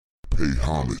pay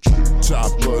homage.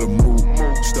 Top of the move,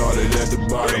 started at the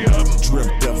bottom.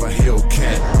 Dreamt of a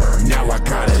Hellcat, now I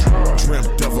got it.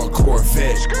 Dreamt of a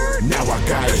Corvette, now I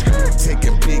got it.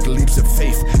 Taking big leaps of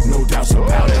faith, no doubts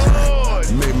about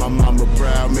it. Made my mama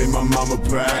proud, made my mama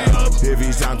proud.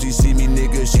 Every time she see me,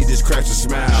 nigga, she just cracks a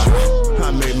smile.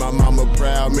 I made my mama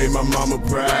proud, made my mama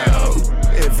proud.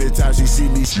 Every time she see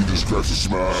me, She just cracks a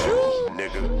smile.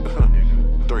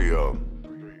 Nigga, 3 of them.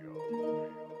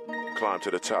 Climb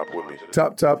to the top with me.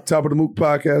 Top of the Mook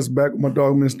podcast. Back with my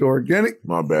dog, Mr. Organic.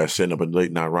 My bad, setting up a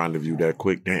late night rendezvous that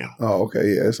quick. Damn. Oh,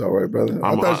 okay, yeah, it's all right, brother.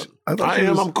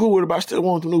 I'm cool with it, but I still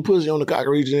want the new pussy on the cock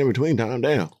region in between time.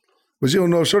 Damn. But you don't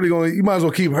know, shorty going. You might as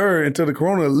well keep her until the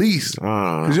corona at least,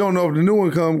 because you don't know if the new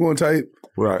one come going to type.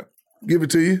 Right. Give it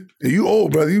to you. And you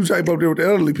old, brother. You type up there with the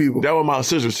elderly people. That what my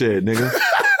sister said, nigga.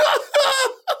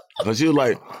 Cause she was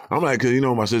like, I'm like, cause you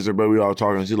know my sister, but we all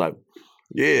talking. She's like,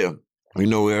 yeah. You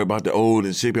know, we're about the old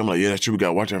and sick. I'm like, yeah, that's true. We got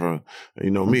to watch out for,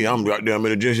 you know, me. I'm right there. I'm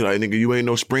in the gym. She's like, nigga, you ain't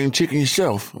no spring chicken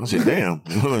yourself. I said, damn.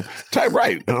 Type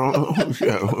right. Goddamn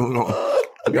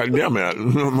it.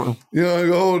 You don't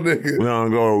go old nigga. You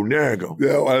don't go old nigga.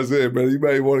 Yeah, what I said, brother. You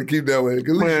might want to keep that way.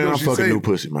 Man, I'm fucking new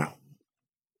pussy, man.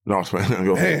 No, man.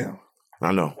 Go damn.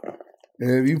 I know.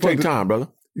 And you take time, brother.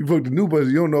 You fuck the new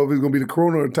pussy. You don't know if it's going to be the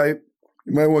corona or type.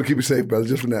 You might want to keep it safe, brother,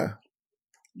 just for now.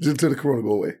 Just until the corona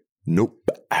go away. Nope.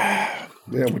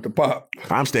 Damn, with the pop.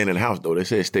 I'm staying in the house, though. They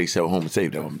say stay home and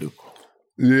safe. That's what I'm going to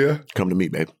do. Yeah? Come to me,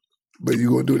 baby. But you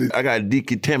going to do this? I got a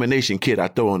decontamination kit I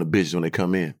throw on the bitches when they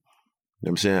come in. You know what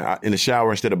I'm saying? In the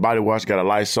shower, instead of body wash, got a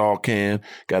Lysol can.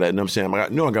 Got a, you know what I'm saying?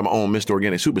 I got my own Mr.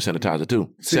 Organic super sanitizer, too.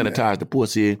 Sanitize the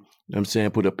pussy. You know what I'm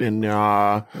saying? Put up in there. You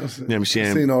know what I'm saying?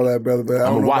 I've seen all that, brother, but I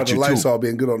don't know about the Lysol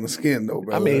being good on the skin, though,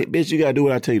 brother. I mean, bitch, you got to do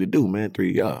what I tell you to do, man.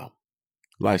 3 y'all.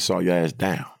 Lysol your ass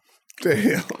down. Damn.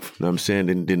 You know what I'm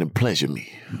saying? Then pleasure me.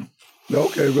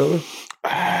 Okay, brother.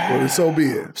 Well, so be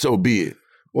it. So be it.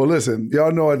 Well, listen,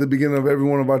 y'all know at the beginning of every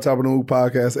one of our Top of the Mook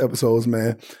podcast episodes,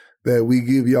 man, that we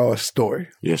give y'all a story.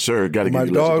 Yes, sir. Got to give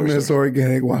you my dog, Mr.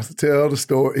 Organic, wants to tell the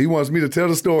story. He wants me to tell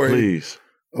the story. Please.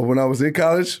 Of when I was in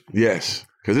college. Yes.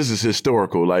 Because this is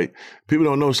historical. Like, people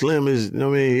don't know Slim is, you know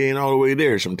what I mean, he ain't all the way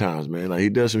there sometimes, man. Like, he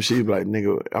does some shit like,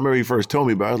 nigga, I remember he first told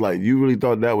me about it. I was like, you really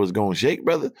thought that was going to shake,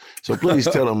 brother? So please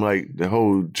tell him, like, the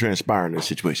whole transpiring of the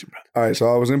situation, brother. All right,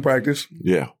 so I was in practice.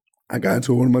 Yeah. I got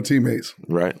into it with one of my teammates.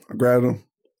 Right. I grabbed him,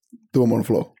 threw him on the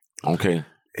floor. Okay.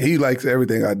 He likes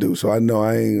everything I do, so I know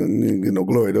I ain't gonna get no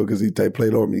glory, though, because he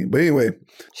played over me. But anyway.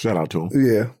 Shout out to him.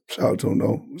 Yeah, shout out to him,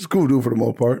 though. It's a cool dude for the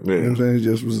most part. Yeah. You know what I'm saying? He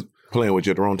just was playing with you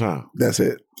at the wrong time. That's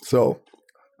it. So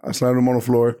I slammed him on the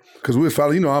floor because we was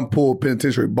following, you know, I'm full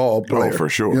penitentiary ball player. Oh, for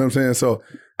sure. You know what I'm saying? So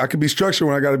I could be structured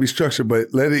when I got to be structured, but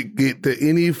let it get to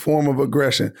any form of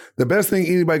aggression. The best thing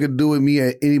anybody could do with me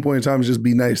at any point in time is just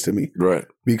be nice to me. Right.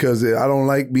 Because I don't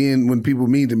like when people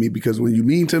mean to me, because when you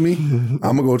mean to me, I'm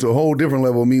going to go to a whole different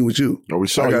level of mean with you. Oh, we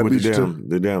saw you with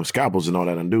the damn scalpels and all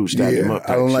that and dudes stack him up.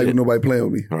 I don't like nobody playing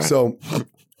with me. Right. So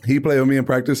he played with me in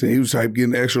practice and he was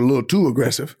getting extra a little too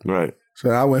aggressive. Right. So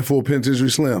I went full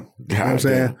penitentiary Slim. You know what I'm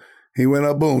saying? He went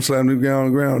up, boom, slammed him down on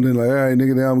the ground. Then like, all right,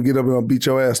 nigga, now I'm going to get up and I'll beat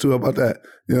your ass too. How about that?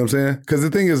 You know what I'm saying? Because the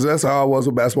thing is, that's how I was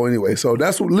with basketball anyway. So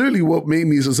that's literally what made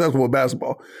me successful with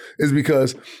basketball, is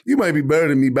because you might be better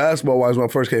than me basketball-wise when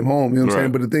I first came home. You know what I'm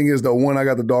saying? But the thing is, though, one, I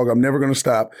got the dog. I'm never going to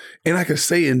stop. And I can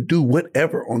say and do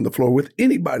whatever on the floor with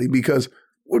anybody, because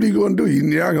what are you going to do?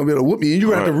 You're not going to be able to whoop me. And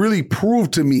you're going to have to really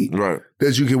prove to me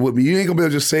that you can whoop me. You ain't going to be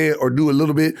able to just say it or do a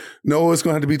little bit. No, it's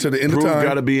going to have to be to the end of time.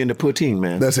 Got to be in the poutine,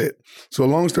 man. That's it. So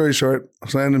long story short, I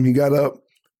slammed him. He got up.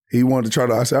 He wanted to try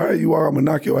to, I said, all right, you are, I'm going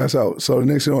to knock your ass out. So the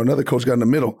next thing you know, another coach got in the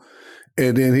middle.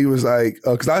 And then he was like,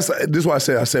 because this is what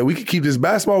I said, we could keep this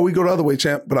basketball, we go the other way,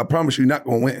 champ, but I promise you're not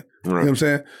going to win. Right. You know what I'm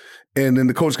saying? And then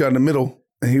the coach got in the middle.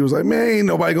 And he was like, man, ain't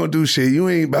nobody gonna do shit. You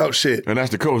ain't about shit. And that's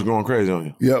the coach going crazy on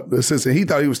you. Yep, the assistant. He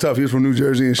thought he was tough. He was from New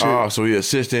Jersey and shit. Oh, so he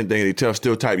assistant, thinking he tough,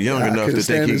 still type young enough to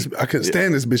think I couldn't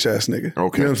stand this bitch ass nigga.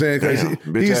 Okay. You know what I'm saying?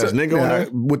 Bitch ass nigga on there?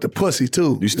 With the pussy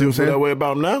too. You still feel that way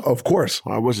about him now? Of course.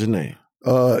 All right, what's his name?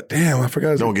 Damn, I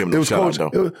forgot his name. Don't give him no shout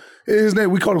out, though. His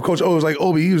name, we called him Coach O. It was like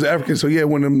Obi. He was African, so he had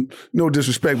one of them, no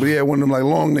disrespect, but he had one of them like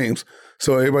long names.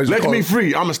 So everybody just Let me free.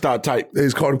 I'm going to start type. They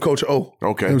just called him Coach O. Okay. You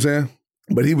know what I'm saying?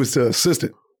 But he was the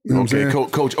assistant. You know okay,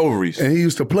 Coach Ovaries. And he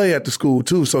used to play at the school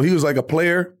too. So he was like a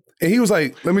player. And he was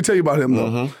like, let me tell you about him though.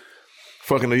 Mm-hmm.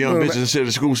 Fucking the young bitches instead of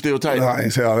the school still tight. No, I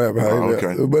ain't say all that, bro. Oh,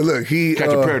 okay. But look, he catch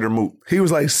a predator move. He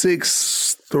was like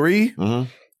 6'3",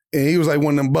 and he was like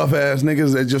one of them buff ass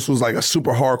niggas that just was like a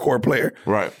super hardcore player.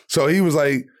 Right. So he was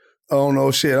like, I don't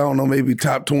know, maybe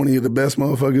top 20 of the best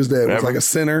motherfuckers that was like a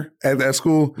center at that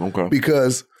school. Okay.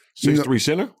 Because 6'3"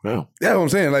 center? Yeah. Yeah, what I'm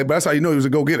saying. Like, but that's how you know he was a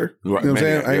go-getter. Right, You know what I'm saying?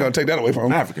 maniac, I ain't yeah. gonna take that away from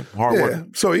him. African, hard Yeah. work.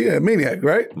 So yeah, maniac,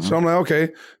 right? So I'm like, okay,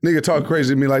 nigga talk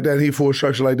crazy to me like that. He full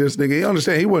structure like this, nigga. He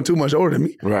understand he wasn't too much older than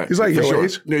me. Right. He's like For your sure.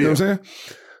 age. Yeah, you know what yeah. I'm saying?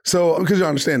 So, because you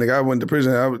understand, nigga, I went to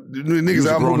prison. Niggas was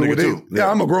a out grown moving nigga with too. it. Yeah,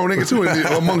 I'm a grown nigga too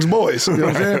amongst boys. You know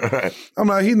what I'm saying? Right. I'm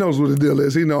like, he knows what the deal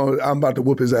is. He know I'm about to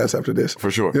whoop his ass after this. For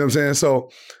sure. You know what I'm saying?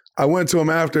 So I went to him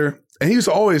after, and he used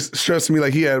to always stress to me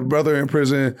like he had a brother in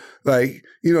prison. Like,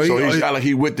 you know, So he's like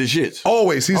he with the shits.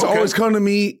 always. He's Okay. always come to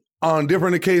me on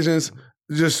different occasions,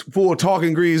 just full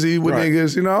talking greasy with Right.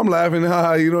 niggas. You know, I'm laughing,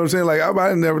 haha, you know what I'm saying? Like,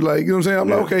 I never, like, you know what I'm saying? I'm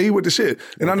like, okay, he with the shit.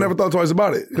 And I never thought twice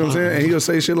about it. You know what I'm saying? And he'll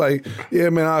say shit like, yeah,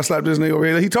 man, I'll slap this nigga over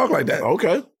here. He talk like that.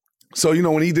 Okay. So, you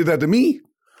know, when he did that to me,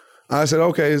 I said,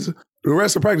 okay, the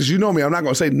rest of practice, you know me. I'm not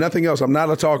going to say nothing else. I'm not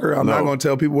a talker. I'm not No. going to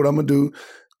tell people what I'm going to do.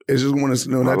 It's just when I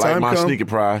that like time my comes, sneaker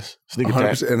prize. Sneaker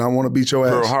tag. 100%, and I want to beat your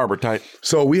Pearl ass. Harbor type.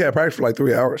 So we had practice for like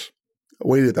 3 hours. I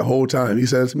waited the whole time. He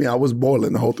said to me, I was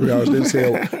boiling the whole 3 hours.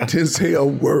 Didn't say a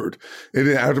word. And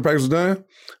then after practice was done,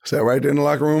 I sat right there in the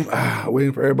locker room,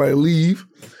 waiting for everybody to leave.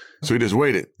 So he just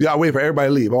waited. Yeah, I waited for everybody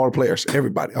to leave, all the players,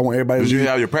 everybody. I want everybody Did to you leave.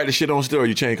 have your practice shit on still or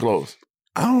you change clothes?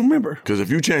 I don't remember. Because if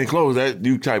you change clothes, that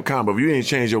you type combo. If you ain't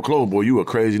change your clothes, boy, you a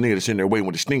crazy nigga that's sitting there waiting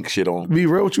with the stink shit on. Be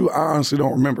real with you, I honestly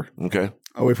don't remember. Okay.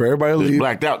 I wait for everybody to Just leave.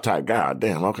 blacked out type. God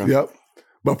damn. Okay. Yep.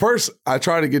 But first, I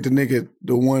tried to get the nigga,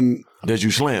 the one, That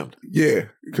you slammed. yeah,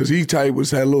 because he had a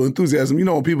little enthusiasm. You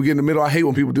know when people get in the middle, I hate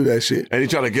when people do that shit. And he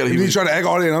tried to get it. He tried to act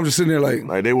all in, I'm just sitting there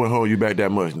like, They wouldn't hold you back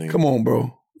that much, nigga. come on, bro. You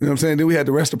know what I'm saying? Then we had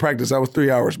the rest of practice. That was 3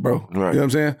 hours, bro. Right. You know what I'm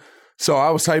saying? So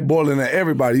I was tight boiling at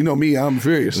everybody. You know me, I'm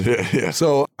furious. Yeah.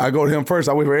 So I go to him first.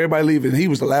 I wait for everybody to leave, and he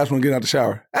was the last one getting out the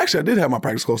shower. Actually, I did have my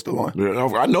practice clothes still on. Yeah,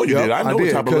 I know you did. I know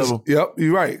what type of 'cause- level. Yep,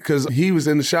 you're right. Because he was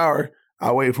in the shower.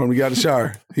 I waited for him to get out of the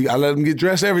shower. I let him get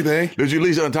dressed, everything. Did you at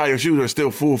least untie your shoes or still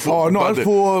full? Oh, no, about it's the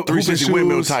full 360 hooping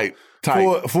windmill shoes. type.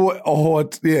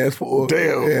 It's full.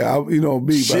 Damn. Yeah, beat,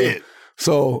 bro. Shit.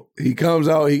 So he comes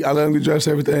out. I let him get dressed,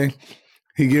 everything.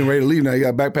 He getting ready to leave now. He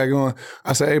got backpack on.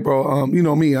 I said, hey, bro, you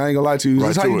know me. I ain't gonna lie to you. Right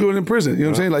This is how to you it. do it in prison. You know what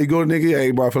I'm saying? Like you go to nigga,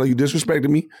 hey, bro, I feel like you disrespected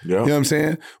me. Yeah. You know what I'm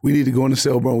saying? We need to go in the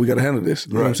cell, bro. We got to handle this.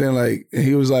 You know what I'm saying? Like, and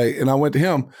he was like, and I went to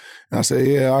him and I said,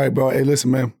 yeah, all right, bro. Hey,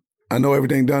 listen, man. I know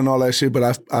everything done and all that shit,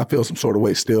 but I feel some sort of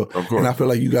way still. Of course. And I feel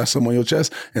like you got something on your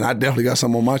chest, and I definitely got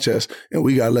something on my chest, and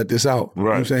we got to let this out. You know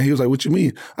what I'm Right. saying? He was like, what you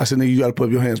mean? I said, nigga, you got to put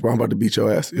up your hands, bro. I'm about to beat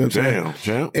your ass. You know what I'm saying? Damn,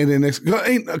 champ. And then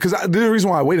because the reason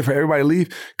why I waited for everybody to leave,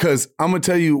 because I'm going to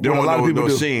tell you They what a want lot of people no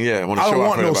do. scene, yeah. Want to I show don't out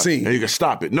want for no everybody. scene. And you can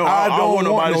stop it. No, I I don't want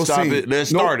nobody no to stop scene. it.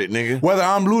 Let's Nope. start it, nigga. Whether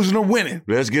I'm losing or winning,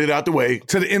 Let's get it out the way.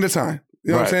 to the end of time.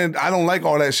 You know what I'm saying? I don't like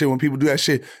all that shit when people do that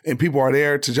shit and people are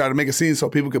there to try to make a scene so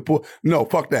people can pull. No,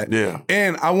 fuck that. Yeah.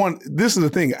 And this is the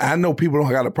thing. I know people don't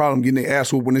got a problem getting their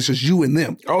ass whooped when it's just you and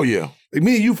them. Oh, yeah. Like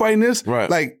me and you fighting this. Right.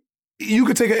 Like you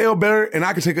could take an L better and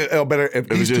I could take an L better if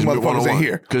these two motherfuckers ain't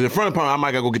here. Because in front of I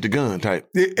might gotta go get the gun type.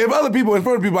 If other people in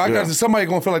front of people, I got Yeah. somebody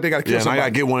gonna feel like they got to kill Yeah, and I somebody.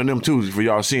 gotta get one of them too for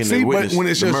y'all seeing See, the but witness when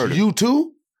it's the just murder. you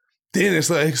two, then it's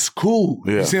like, it's cool.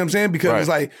 Yeah. You see what I'm saying? Because it's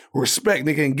like respect,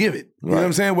 nigga, and give it. You know what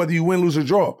I'm saying? Whether you win, lose, or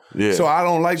draw. Yeah. So I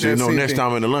don't like So that. you know, same next thing.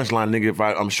 time in the lunch line, nigga, if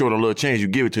I'm short on a little change, you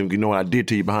give it to me. You know what I did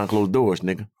to you behind closed doors,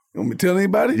 nigga. You want me to tell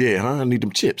anybody? Yeah, huh? I need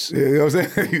them chips. Yeah, you know what I'm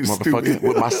saying? You Motherfucker, stupid.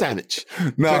 with my sandwich.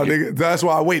 No, Check it. nigga, that's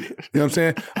why I waited. You know what I'm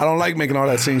saying? I don't like making all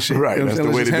that scene shit. Right, You know what that's I'm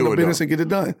the saying? way Let's to just do handle it, business though. and get it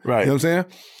done. Right. You know what I'm saying?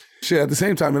 Shit, at the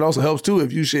same time, it also helps too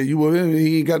if you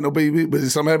he ain't got no baby, but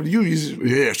if something happened to you,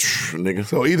 Yeah, nigga.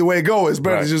 so either way it go, it's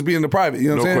better Right. to just be in the private. You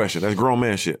know what No I'm saying? question. That's grown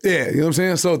man shit. Yeah, you know what I'm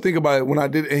saying? So think about it when I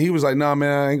did and he was like, nah,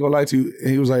 man, I ain't gonna lie to you. And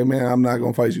he was like, man, I'm not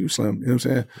gonna fight you, Slim. You know what I'm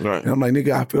saying? Right. And I'm like,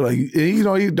 nigga, I feel like,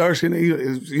 he's dark skin.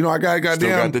 You know, I got Still goddamn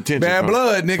got the tension bad from-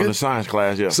 blood, nigga. From the science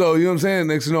class, yeah. So, you know what I'm saying?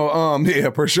 Next you know, yeah,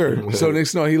 for sure. So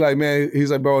next you know, he like, man, he's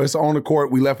like, bro, it's on the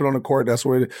court. We left it on the court. That's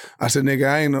where I said, nigga,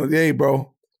 I ain't know. Hey,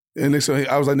 bro. And next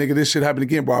I was like, nigga, this shit happened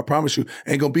again, bro. I promise you.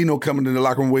 Ain't gonna be no coming in the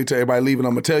locker room, wait till everybody leave, and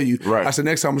I'm gonna tell you. Right. I said,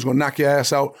 next time I'm just gonna knock your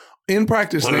ass out in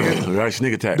practice, nigga. Right,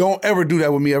 sneak attack. Don't ever do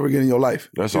that with me ever again in your life.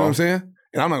 That's you know all. what I'm saying?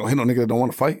 And I'm not gonna hit no nigga that don't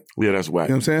want to fight. Yeah, that's whack.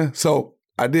 You know what I'm saying? So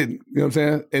I didn't. You know what I'm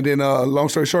saying? And then long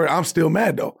story short, I'm still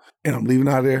mad though. And I'm leaving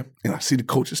out of there, and I see the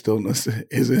coach is still in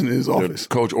his office.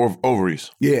 Coach Ovaries.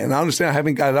 Yeah, and I understand I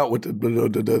haven't got it out with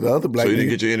the other black So you nigga. didn't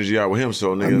get your energy out with him,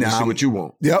 so nigga, let's see what you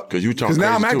want. Yep. Because you talking Because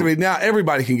now I'm crazy, too. activated. Now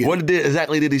everybody can get What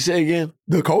exactly did he say again?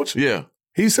 the coach. Yeah.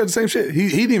 He said the same shit. He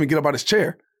didn't even get up out his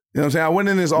chair. You know what I'm saying? I went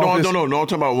in his office. No. I'm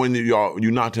talking about when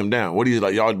you knocked him down. What do you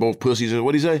like? Y'all both pussies?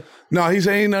 What do you say? No, he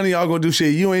said, ain't none of y'all gonna do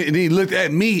shit. You ain't. And he looked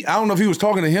at me. I don't know if he was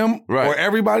talking to him or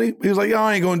everybody. He was like, y'all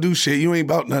ain't gonna do shit. You ain't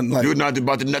about nothing. Like, you're not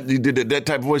about to. You did that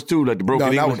type of voice too, like the broken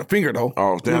English. No, not with the finger though. Oh, you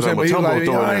know what I'm saying? But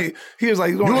he was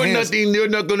like, you're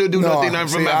not gonna do nothing. I'm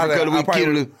from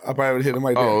Africa. I probably would hit him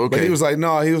right there. Oh, okay. But he was like,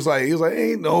 no. He was like,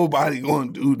 ain't nobody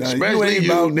gonna do nothing. Especially you ain't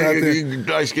about nigga, you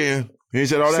light skin. He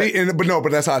said all that? See,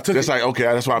 but that's how I took it. That's like, okay,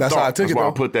 that's why I thought. How I took that's it, why though.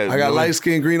 I put that. I got light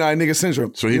skin, green eye nigga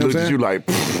syndrome. So he looked at you like,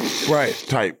 right.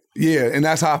 type. Yeah, and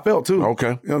that's how I felt too. Okay.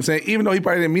 You know what I'm saying? Even though he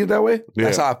probably didn't mean it that way,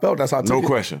 that's how I felt. That's how I took it. No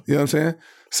question. You know what I'm saying?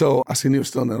 So I seen he was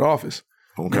still in that office.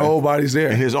 Okay. Nobody's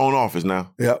there. In his own office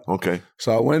now? Yep. Okay.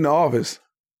 So I went in the office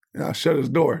and I shut his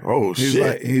door. Oh, shit.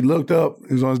 Like, he looked up.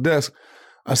 He was on his desk.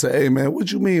 I said, hey, man, what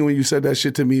you mean when you said that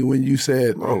shit to me when you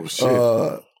said, oh,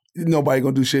 shit. Nobody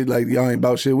gonna do shit like y'all ain't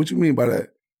about shit? What you mean by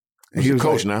that? And he was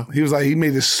coach like, now. He was like, he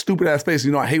made this stupid ass face.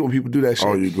 You know, I hate when people do that shit.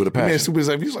 Oh, you with a passion. He made stupid ass.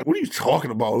 He was like, what are you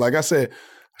talking about? Like I said,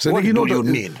 what nigga, do you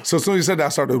mean? So as soon as he said that, I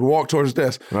started to walk towards his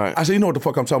desk. Right. I said, you know what the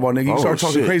fuck I'm talking about, nigga. You started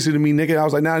talking crazy to me, nigga. I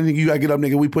was like, nah, nigga, you gotta get up,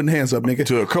 nigga. We putting hands up, nigga.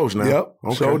 To a coach now? Yep.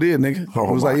 Okay. So did, nigga. Oh,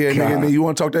 I was like, yeah, God. nigga, you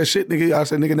want to talk that shit, nigga? I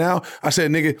said, nigga, now. I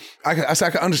said, nigga, I said, I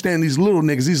can understand these little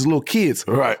niggas, these little kids.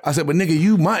 Right. I said, but nigga,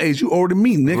 you my age, you older than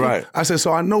me, nigga. Right. I said,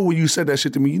 so I know when you said that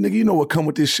shit to me, nigga, you know what come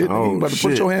with this shit, nigga. Oh, You about to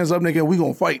shit. put your hands up, nigga, and we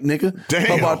gonna fight, nigga. Damn.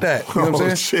 How about that? You know what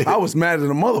I'm saying? Shit. I was mad at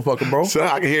the motherfucker, bro. So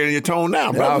I can hear it in your tone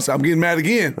now, bro. I'm getting mad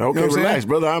again. Okay, you know what I'm relax, saying?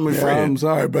 brother. I'm your friend. I'm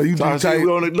sorry, bro. You I too see tight.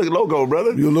 you on the logo,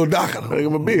 brother. You a little darker. Give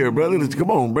him a beer, brother.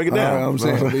 Come on, break it down. I'm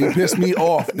saying, but he pissed me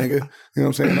off, nigga. You know what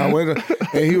I'm saying? I went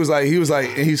and he was like,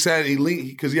 and he sat, he leaned,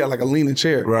 because he had like a leaning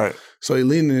chair. Right. So he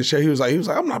leaned in the chair. He was like,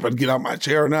 I'm not about to get out my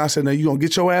chair now. I said, no, you gonna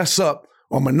get your ass up,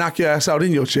 or I'm gonna knock your ass out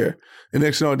in your chair. And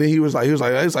next thing you know, then he was like,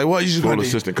 well, you just Full gonna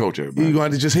assistant coach, everybody. you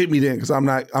going to just hit me then, because I'm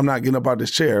not getting up out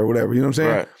this chair or whatever. You know what I'm saying?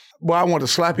 Right. Well, I want to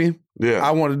slap him. Yeah.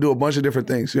 I want to do a bunch of different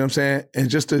things. You know what I'm saying?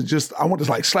 And I want to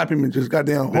like slap him and just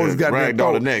goddamn hold his goddamn rag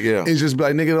down throat the neck, yeah. and just be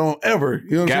like, nigga, don't ever.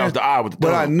 You know what I'm saying? Gouge the eye with the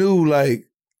But I thumb. knew like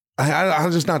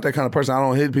I'm just not that kind of person. I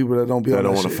don't hit people that don't be on that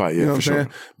want to shit. fight. Yeah, you know what for I'm saying?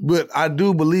 But I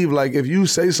do believe like if you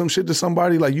say some shit to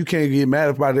somebody, like you can't get mad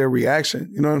about their reaction.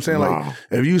 You know what I'm saying? No. Like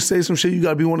if you say some shit, you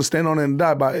gotta be one to stand on it and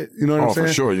die by it. You know what I'm saying?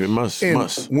 For sure. You must.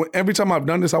 Every time I've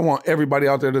done this, I want everybody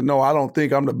out there to know I don't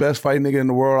think I'm the best fight nigga in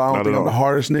the world. I don't think I'm the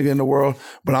hardest nigga in the world.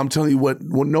 But I'm telling you what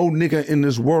no nigga in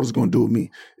this world is gonna do with me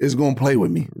is gonna play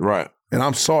with me. Right. And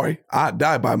I'm sorry, I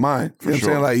die by mine. You know what I'm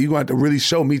saying? Like, you're going to have to really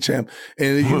show me, champ.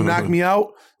 And if you knock me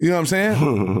out, you know what I'm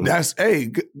saying? That's,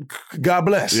 hey, God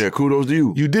bless. Yeah, kudos to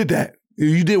you. You did that.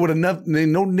 You did what no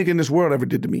nigga in this world ever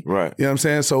did to me. Right. You know what I'm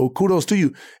saying? So kudos to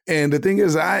you. And the thing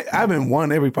is, I haven't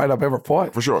won every fight I've ever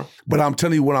fought. For sure. But I'm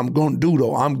telling you what I'm going to do,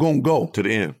 though. I'm going to go. To the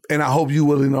end. And I hope you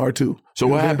will in R too. So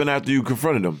what happened after you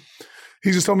confronted him?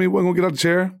 He just told me he wasn't going to get out the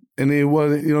chair. And it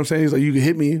wasn't, you know what I'm saying? He's like, you can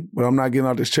hit me, but I'm not getting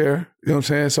out this chair. You know what I'm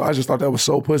saying? So I just thought that was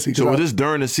so pussy. So was this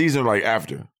during the season or like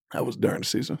after? That was during the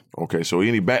season. Okay, so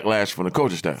any backlash from the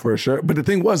coaching staff? For sure. But the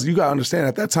thing was, you got to understand,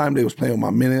 at that time, they was playing with my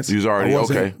minutes. You was already,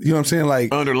 okay. You know what I'm saying?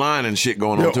 Like underlining shit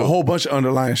going on too. A whole bunch of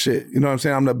underlying shit. You know what I'm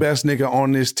saying? I'm the best nigga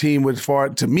on this team with far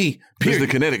to me. This is the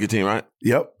Connecticut team, right?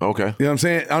 Yep. Okay. You know what I'm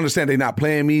saying? I understand they not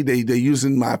playing me. They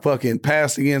using my fucking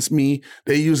past against me.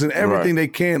 They using everything they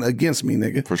can against me,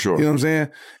 nigga. For sure. You know what I'm saying?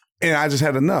 And I just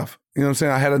had enough. You know what I'm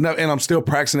saying? I had enough. And I'm still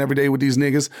practicing every day with these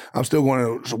niggas. I'm still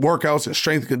going to workouts and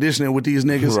strength conditioning with these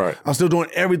niggas. Right. I'm still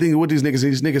doing everything with these niggas.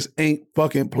 These niggas ain't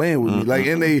fucking playing with me. Like,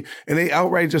 and they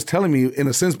outright just telling me, in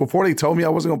a sense, before they told me I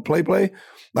wasn't going to play,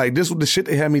 like, this was the shit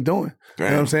they had me doing. Damn.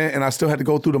 You know what I'm saying? And I still had to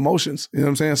go through the motions. You know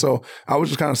what I'm saying? So I was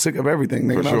just kind of sick of everything,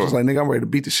 nigga. And I was just like, nigga, I'm ready to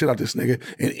beat the shit out this nigga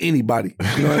and anybody.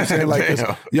 You know what I'm saying? Like,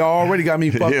 'cause y'all already got me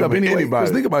fucked up anyway.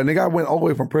 Because think about it, nigga, I went all the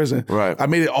way from prison. Right. I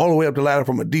made it all the way up the ladder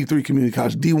from a D3 community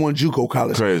college, D1 JUCO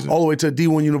college. Crazy. All the way to a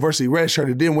D1 university,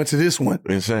 redshirted, then went to this one.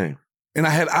 Insane. And I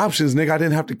had options, nigga. I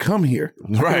didn't have to come here. I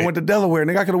could Right. have went to Delaware,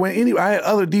 nigga. I could have went anywhere. I had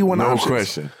other D1 options. No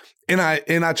question.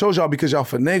 And I chose y'all because y'all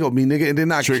finagled me, nigga. And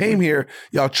then I came here,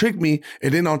 y'all tricked me.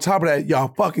 And then on top of that,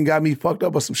 y'all fucking got me fucked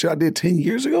up with some shit I did 10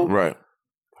 years ago. Right.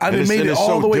 I done made it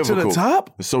all the way to the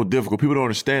top. It's so difficult. People don't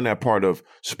understand that part of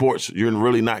sports. You're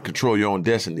really not control your own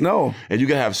destiny. No. And you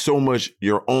gotta have so much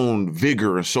your own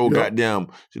vigor and so goddamn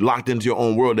locked into your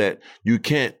own world that you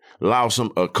can't allow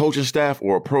a coaching staff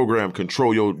or a program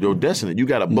control your destiny. You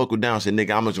got to buckle down and say,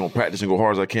 nigga, I'm just going to practice and go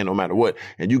hard as I can no matter what.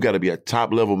 And you got to be a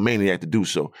top level maniac to do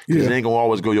so. Because it ain't going to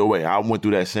always go your way. I went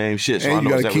through that same shit, so and I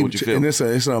know exactly what you feel. And it's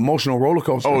an emotional roller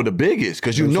coaster. Oh, the biggest.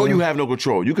 Because you know you have no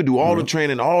control. You can do all the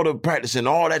training, all the practicing,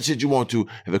 all that shit you want to.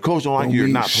 If the coach don't like you, you're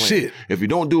not playing. Shit. If you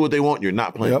don't do what they want, you're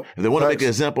not playing. Yep. If they want to make an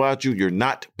example out of you, you're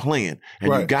not playing.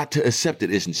 And you got to accept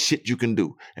it. It's shit you can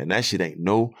do. And that shit ain't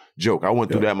no joke. I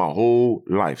went through that my whole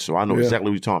life, so I know exactly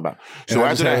what you're talking about. So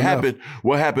after that happened,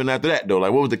 what happened after that, though?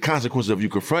 Like, what was the consequences of you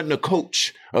confronting the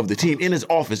coach of the team in his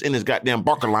office, in his goddamn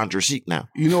Barker Laundry seat now?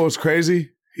 You know what's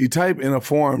crazy? He typed in a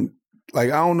forum, like,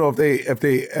 I don't know if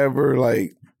they ever,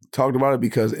 like, talked about it,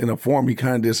 because in a forum he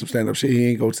kind of did some stand-up shit. He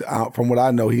ain't go to, from what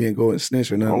I know, he didn't go and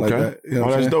snitch or nothing like that. You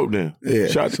know that's dope then. Yeah.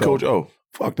 Shout out to Coach O.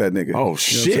 Fuck that nigga. Oh,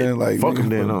 shit. You know like, fuck him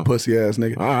then, huh? Pussy ass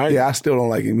nigga. All right. Yeah, I still don't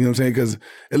like him. You know what I'm saying?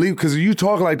 Because you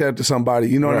talk like that to somebody,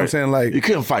 you know what I'm saying? Like, you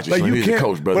couldn't fight you, like, he's a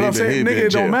coach, brother. But I'm saying, nigga,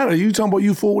 it don't matter. You talking about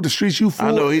you fool with the streets, you fool.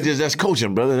 I know, that's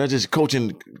coaching, brother. That's just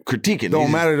coaching, critiquing.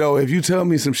 Don't matter, though, if you tell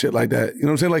me some shit like that. You know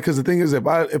what I'm saying? Like, because the thing is, if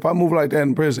I move like that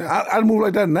in prison, I'd move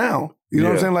like that now. You know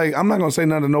what I'm saying? Like, I'm not going to say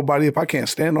nothing to nobody if I can't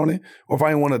stand on it or if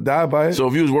I ain't want to die by it. So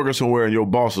if you was working somewhere and your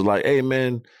boss was like, hey,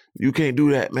 man, you can't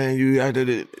do that, man. You did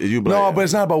it. No, but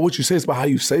it's not about what you say. It's about how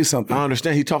you say something. I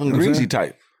understand. He talking greasy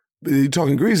type. You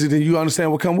talking greasy, then you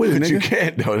understand what come with it, but nigga. You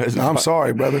can't, though. I'm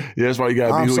sorry, brother. Yeah, that's why you got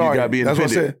to be who you got to be independent.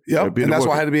 That's what I said. Yep. And that's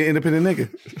why I had to be an independent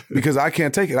nigga. Because I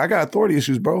can't take it. I got authority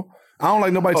issues, bro. I don't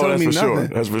like nobody telling me nothing. Sure.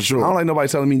 That's for sure. I don't like nobody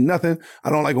telling me nothing. I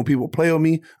don't like when people play with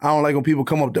me. I don't like when people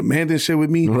come up demanding shit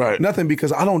with me. Right. Nothing,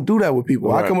 because I don't do that with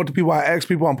people. Right. I come up to people, I ask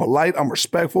people, I'm polite, I'm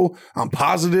respectful, I'm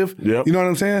positive. Yep. You know what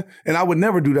I'm saying? And I would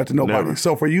never do that to nobody. Never.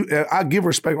 So for you, I give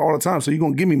respect all the time, so you're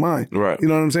going to give me mine. Right. You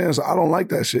know what I'm saying? So I don't like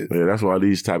that shit. Yeah, that's why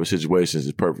these type of situations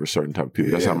is perfect for certain type of people.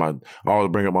 That's how I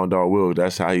always bring up my dog Will.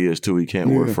 That's how he is too. He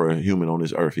can't work for a human on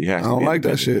this earth. He has to. I don't like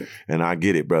that shit. And I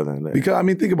get it, brother. Because, I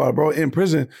mean, think about it, bro. In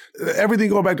prison, everything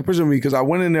going back to prison with me, because I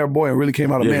went in there, boy, and really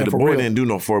came out a man for real. The boy didn't do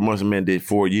no 4 months. The man did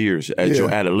 4 years at your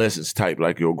adolescence type,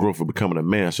 like your growth of becoming a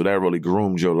man. So that really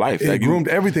groomed your life. It groomed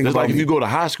everything. It's like if you go to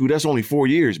high school, that's only 4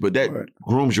 years, but that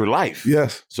grooms your life.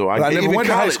 Yes. So I never went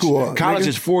to high school. College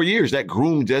is 4 years. That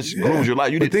grooms your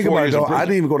life. You did 4 years in prison. I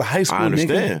didn't even go to high school. I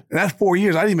understand. Nigga. And that's 4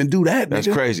 years. I didn't even do that. That's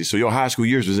crazy. So your high school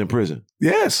years was in prison.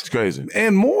 Yes. It's crazy.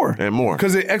 And more.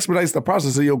 Because it expedites the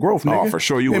process of your growth, nigga. Oh, for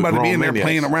sure. You ain't about to be in there maniacs.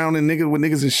 playing around with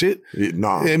niggas and shit.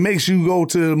 Nah. It makes you go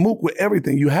to the mook with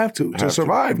everything. You have to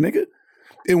survive, nigga.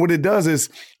 And what it does is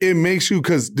it makes you,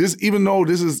 because this, even though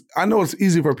this is, I know it's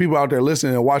easy for people out there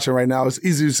listening and watching right now. It's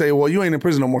easy to say, well, you ain't in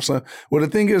prison no more, son. Well, the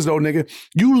thing is, though, nigga,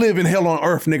 you live in hell on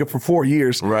earth, nigga, for 4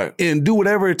 years. Right. And do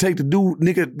whatever it take to do,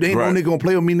 nigga. Ain't no nigga gonna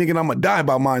play with me, nigga, and I'm gonna die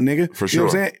by mine, nigga. For sure.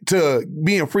 You know what I'm saying? To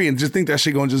being free and just think that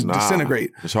shit gonna just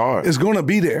disintegrate. It's hard. It's gonna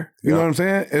be there. You know what I'm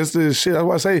saying? It's the shit. That's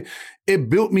why I say it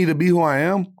built me to be who I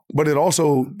am, but it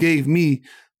also gave me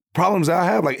problems I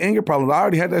have, like anger problems. I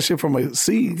already had that shit from a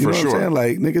seed. You know what I'm saying?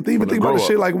 Like, nigga, even think about the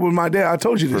shit like with my dad. I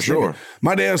told you this. For sure. Nigga.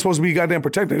 My dad was supposed to be goddamn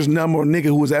protector. There's none more nigga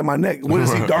who was at my neck. What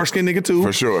is he? Dark skinned nigga too.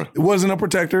 For sure. It wasn't a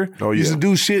protector. Oh, yeah. Used to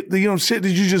do shit, shit that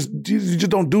you just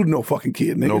don't do to no fucking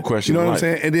kid, nigga. No question. You know what I'm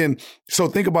saying? And then, so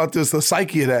think about this, the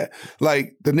psyche of that.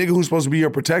 Like, the nigga who's supposed to be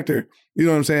your protector, you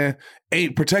know what I'm saying,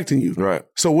 ain't protecting you. Right.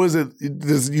 So what is it?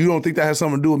 You don't think that has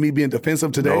something to do with me being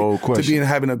defensive today? No question. To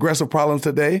having aggressive problems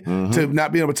today? To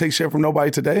not being able to take shit from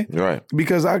nobody today? Right.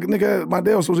 Because my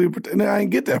dad was supposed to be protecting. I ain't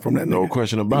get that from that nigga. No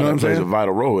question about it. It plays a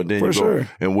vital role. And then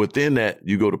and within that,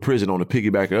 you go to prison on the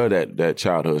piggyback of that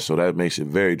childhood. So that makes it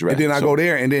very drastic. And then I go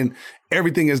there, and then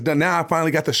everything is done. Now I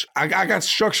finally got I got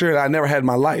structure that I never had in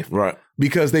my life. Right.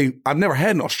 Because I've never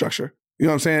had no structure. You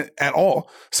know what I'm saying? At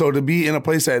all. So to be in a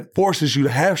place that forces you to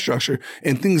have structure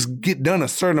and things get done a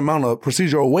certain amount of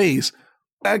procedural ways.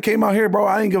 I came out here, bro.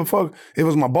 I ain't give a fuck if it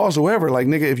was my boss or whoever. Like,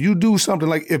 nigga, if you do something,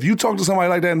 like if you talk to somebody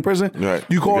like that in prison,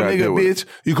 you call a nigga a bitch,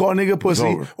 you call a nigga a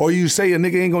pussy, or you say a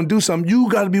nigga ain't gonna do something, you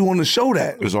gotta be willing to show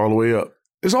that. It's all the way up.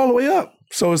 It's all the way up.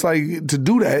 So it's like, to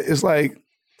do that, it's like,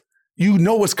 you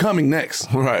know what's coming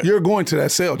next. Right. You're going to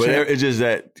that cell, but it's just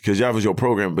that, because y'all was your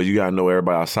program, but you got to know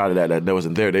everybody outside of that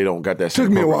wasn't there. They don't got that same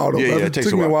Took me a while, though, Yeah, brother. it takes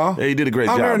Took me a while. Yeah, you did a great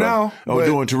job. I'm there now.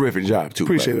 Doing a terrific job, too.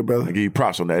 Appreciate it, brother. I give you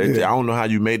props on that. I don't know how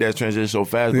you made that transition so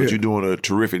fast, but you're doing a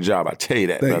terrific job. I tell you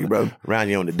that, Thank you, brother. Around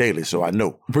you on the daily, so I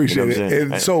know. Appreciate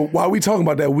it. And so while we talking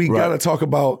about that, we got to talk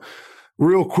about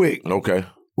real quick. Okay.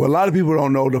 Well, a lot of people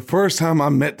don't know the first time I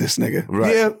met this nigga.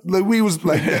 Right. Yeah, like we was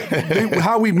like,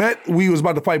 how we met, we was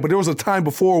about to fight, but there was a time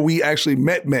before we actually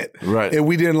met. Right. And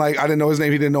I didn't know his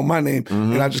name, he didn't know my name.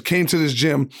 Mm-hmm. And I just came to this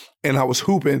gym and I was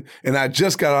hooping and I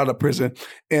just got out of prison.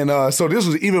 And so this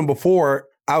was even before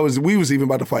we was even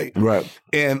about to fight. Right.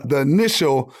 And the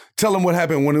initial, tell him what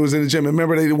happened when it was in the gym. And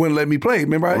remember, they wouldn't let me play.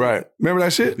 Remember? Right. Remember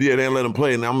that shit? Yeah, they didn't let him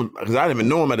play. And because I didn't even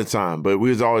know him at the time, but we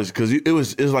was always, because it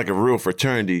was like a real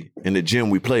fraternity in the gym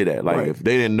we played at. Like, if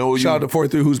they didn't know you. Shout out to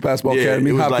 43 Who's Basketball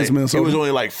Academy, Hopkins, Minnesota. It was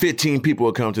only like 15 people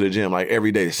would come to the gym, like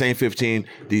every day. The same 15,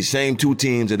 these same 2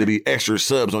 teams, and there'd be extra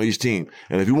subs on each team.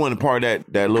 And if you weren't part of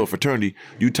that little fraternity,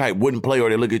 you type wouldn't play, or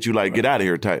they look at you like, get out of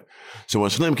here type. So when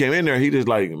Slim came in there, he just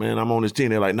like, man, I'm on this team.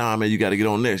 They're like, nah, man, you got to get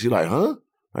on next. He's like, huh?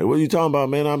 Like, what are you talking about,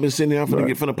 man? I've been sitting here, I'm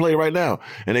finna play right now.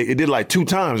 And it did like 2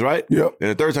 times, right? Yep. And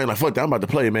the third time, like, fuck that, I'm about to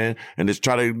play, man. And just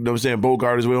try to, you know what I'm saying,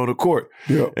 bogart his way on the court.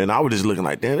 Yep. And I was just looking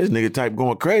like, damn, this nigga type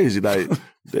going crazy. Like,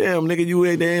 damn,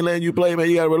 nigga, they ain't letting you play, man.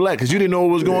 You got to relax. Because you didn't know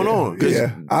what was going on.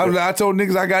 Yeah. I told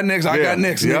niggas I got next. I got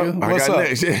next, nigga. What's up?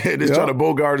 Next. Yeah, just trying to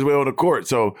bogart his way on the court.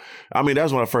 So, I mean,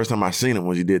 that's one of the first time I seen him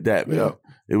when he did that, man. Yep.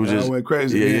 It was just, I went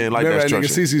crazy. Yeah, he didn't like that structure.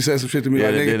 Nigga CC said some shit to me. Yeah,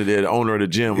 like, the owner of the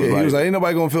gym was like, he was like, ain't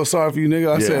nobody gonna feel sorry for you,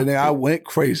 nigga. I said, nigga, I went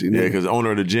crazy, nigga. Yeah, because the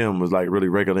owner of the gym was like really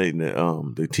regulating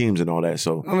the teams and all that.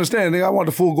 So I understand, nigga. I want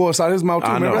the fool go inside his mouth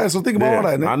too, man. So think about all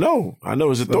that, nigga. I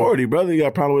know. It's authority, brother. You got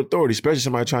a problem with authority, especially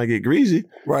somebody trying to get greasy.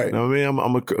 Right. You know what I mean? I'm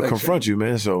gonna confront you,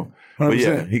 man. So, 100%. But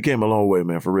yeah, he came a long way,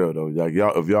 man, for real though. Like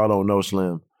if y'all don't know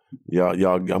Slim,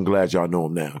 y'all, I'm glad y'all know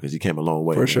him now because he came a long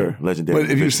way. For sure. Legendary.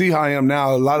 But if you see how I am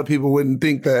now, a lot of people wouldn't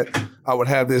think that I would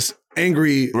have this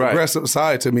angry, aggressive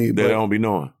side to me. They don't be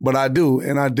knowing. But I do.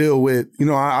 And I deal with,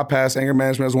 I pass anger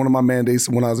management as one of my mandates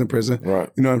when I was in prison. Right.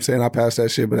 You know what I'm saying? I passed that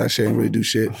shit, but that shit ain't really do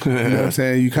shit. You know what I'm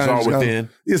saying? It's all within.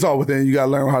 It's all within. You got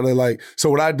to learn how to so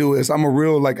what I do is I'm a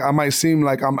real, I might seem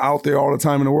like I'm out there all the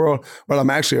time in the world, but I'm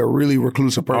actually a really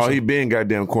reclusive person. Oh, he been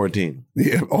goddamn quarantined.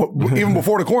 Yeah. Even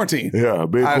before the quarantine. Yeah.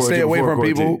 I stay away from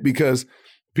people because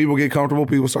people get comfortable,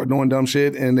 people start doing dumb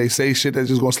shit, and they say shit that's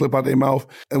just gonna slip out their mouth.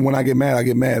 And when I get mad,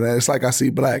 It's like I see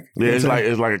black. Yeah, it's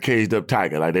like a caged up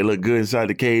tiger. Like they look good inside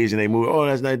the cage and they move, oh,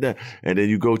 that's not that. And then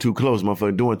you go too close,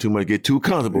 motherfucker doing too much, get too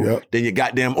comfortable. Yep. Then your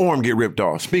goddamn arm get ripped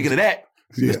off. Speaking of that,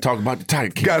 let's talk about the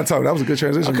Tiger King. Gotta talk. That was a good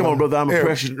transition. Oh, come on, brother. I'm a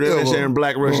precious Aaron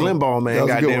Black Rush Limbaugh, man.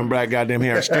 Goddamn black, goddamn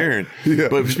hair Stern.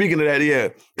 But speaking of that,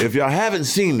 if y'all haven't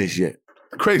seen this yet,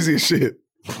 crazy as shit.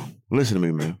 Listen to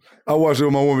me, man. I watched it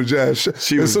with my woman, Jazz.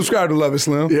 Subscribe to Love It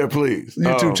Slim. Yeah, please.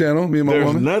 YouTube channel, me and my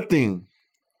woman. There's nothing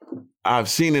I've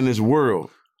seen in this world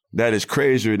that is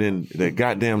crazier than the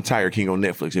goddamn Tiger King on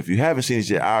Netflix. If you haven't seen it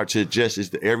yet, I would suggest it's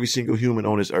to every single human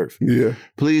on this earth. Yeah.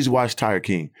 Please watch Tiger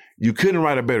King. You couldn't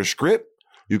write a better script.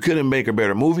 You couldn't make a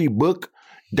better movie, book,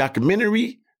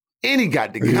 documentary, any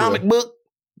goddamn comic book.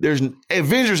 There's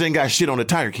Avengers ain't got shit on the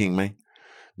Tiger King, man.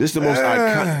 This is the most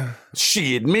iconic.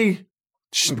 Shit, me.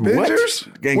 Avengers?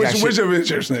 Which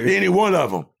Avengers, nigga? Any one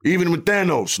of them. Even with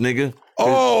Thanos, nigga.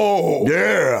 Oh.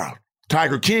 Yeah.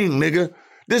 Tiger King, nigga.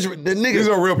 These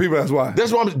are real people, that's why.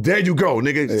 That's why there you go,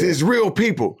 nigga. Yeah. It's real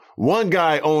people. One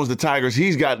guy owns the tigers.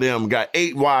 He's got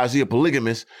 8 wives. He a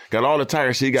polygamist. Got all the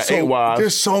tigers. He got 8 wives.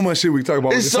 There's so much shit we can talk about.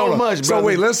 There's so much, brother. So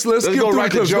wait, let's go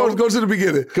right to Joe. Go to the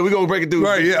beginning. Can we go break it through?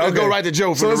 Right, yeah. Let's go right to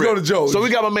Joe. Let's go to Joe. So we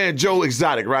got my man Joe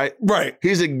Exotic, right? Right.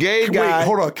 He's a gay guy. Wait,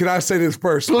 hold on. Can I say this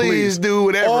first? Please do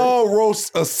whatever. All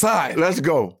roasts aside. Let's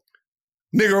go.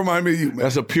 Nigga remind me of you, man.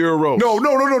 That's a pure roast. No. I'm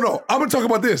gonna talk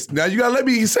about this. Now you gotta let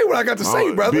me say what I got to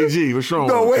say, brother. BG, what's wrong?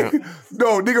 No, wait.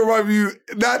 No, nigga remind me of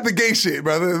you. Not the gay shit,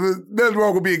 brother. Nothing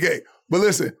wrong with being gay. But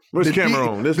listen. Where's the camera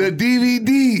on? The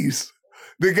DVDs.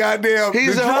 The goddamn.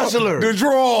 He's a hustler. The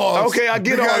draws. Okay, I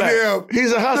get all that.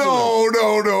 He's a hustler.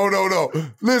 No.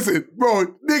 Listen, bro,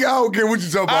 nigga, I don't care what you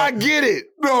talking about. I get it.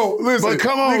 No, listen. But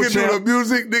come on, nigga, do the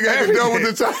music. Nigga, I can done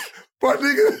with the time. But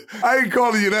nigga, I ain't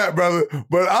calling you that, brother.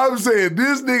 But I'm saying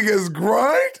this nigga's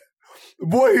grind.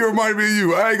 Boy, he reminded me of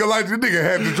you. I ain't gonna lie to you. Nigga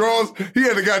had the draws. He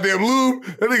had the goddamn lube.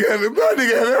 That nigga had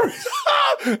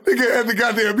everything. Nigga had the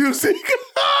goddamn music.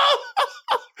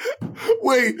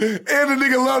 Wait, and the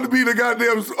nigga allowed to be the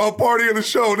goddamn party of the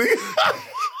show, nigga.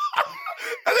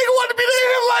 That nigga wanted to be the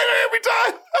headliner every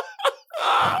time.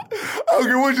 I don't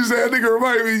care what you say. That nigga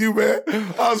reminded me of you, man.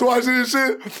 I was watching this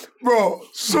shit. Bro,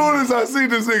 soon as I see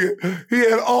this nigga, he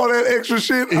had all that extra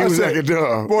shit. He was acting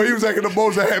dumb. Boy, he was acting the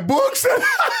most that had books.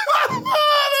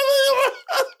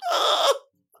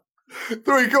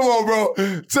 3, come on,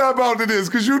 bro. Tap out to this,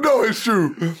 because you know it's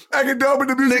true. Acting dumb in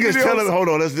the music niggas videos. Tell him, hold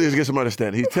on, let's get some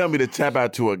understanding. He's telling me to tap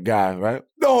out to a guy, right?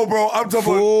 No, bro, I'm talking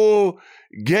full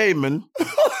gay man.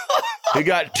 He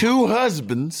got 2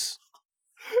 husbands.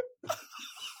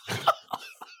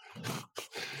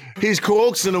 He's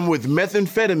coaxing them with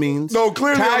methamphetamines. No,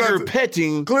 clearly tiger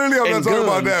petting. Clearly, I'm not talking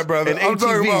about that, brother. And I'm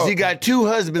talking about. He got 2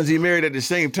 husbands he married at the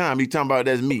same time. He talking about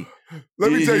that's me.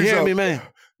 Let me tell you something. Me, man?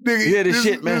 Nigga, Yeah, this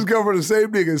shit, man. This come from the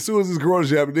same nigga. As soon as this corona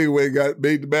shit happened, nigga went and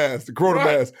made the mask, the corona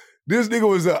mask. This nigga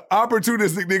was an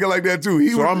opportunistic nigga like that too.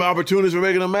 So I'm an opportunist for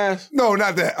making a mask? No,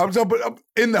 not that. I'm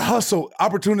in the hustle,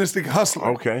 opportunistic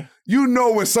hustler. Okay. You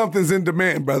know when something's in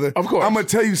demand, brother. Of course. I'm gonna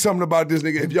tell you something about this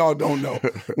nigga if y'all don't know.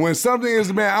 When something is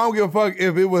demand, I don't give a fuck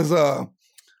if it was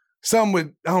something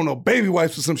with, I don't know, baby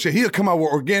wipes or some shit. He'll come out with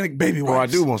organic baby wipes. Oh, I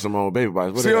do want some old baby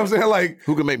wipes. See what I'm saying? Like,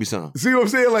 who can make me some? See what I'm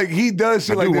saying? Like, he does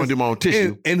shit like this. I do want to do my own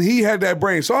tissue. And he had that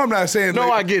brain. So I'm not saying no,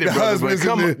 like, I get it, brother.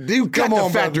 But you got to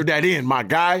factor that in, my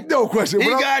guy. No question. He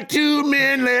got 2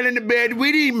 men laying in the bed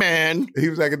with him, man. He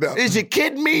was acting dumb. Is you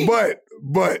kidding me?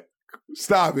 But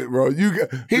stop it, bro.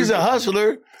 He's a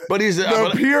hustler, but he's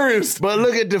the purest. But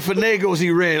look at the finagles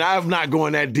he ran. I'm not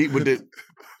going that deep with it.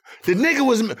 The nigga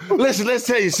was, listen, let's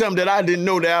tell you something that I didn't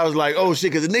know that I was like, oh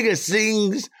shit, because the nigga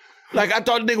sings, like I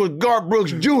thought the nigga was Garth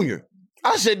Brooks Jr.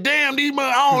 I said, damn, these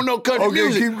I don't know country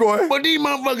music. Keep going. But these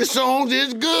motherfucking songs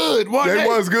is good. They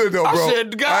was good though, bro. I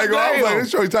said, God damn. I was like, this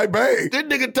show type bang. This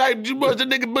nigga type, the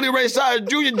nigga Billy Ray Cyrus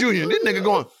Jr. This nigga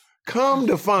going, come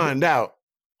to find out,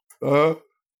 the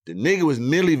nigga was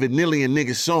Milli Vanilli in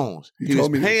niggas' songs. He was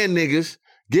paying niggas,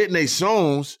 getting their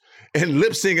songs, and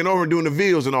lip syncing over and doing the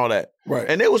videos and all that. Right.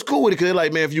 And they was cool with it because they're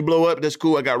like, man, if you blow up, that's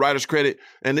cool. I got writer's credit.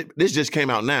 And this just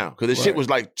came out now because this shit was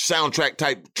like soundtrack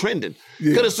type trending.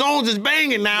 Because the songs is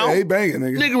banging now. Yeah, they banging,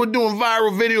 nigga. Nigga was doing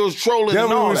viral videos, trolling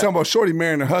and all we were that. talking about Shorty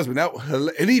marrying her husband.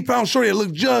 And he found Shorty that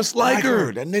looked just like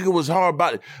her. That nigga was hard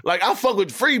about it. Like, I fuck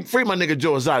with free my nigga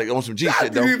Joe Exotic on some G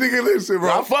shit, though. Nigga, listen,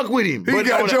 bro. I fuck with him. He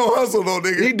got your hustle, though,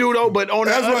 nigga. He do, though, but on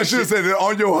That's what I should have said,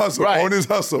 on your hustle, on his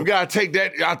hustle. We gotta take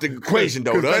that out the equation,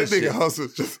 though. That nigga hustle.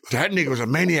 That nigga was a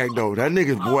maniac, though. That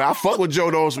nigga, boy, I fuck with Joe,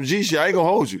 though, on some G shit. I ain't gonna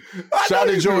hold you. Shout out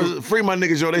to Joe. Free my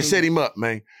nigga Joe. They set him up,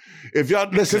 man. If y'all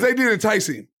listen. Because they did entice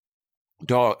him.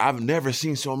 Dog, I've never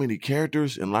seen so many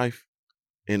characters in life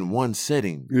in one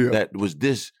setting that was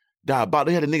this diabolical.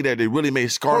 They had a nigga that they really made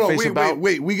Scarface about.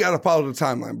 Wait, we gotta follow the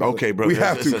timeline, brother. Okay, bro. We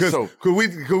have to, because could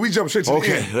we jump straight to the end?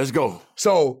 Okay, let's go.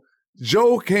 So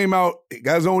Joe came out,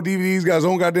 got his own DVDs, got his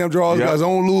own goddamn drawers, got his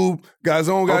own lube, got his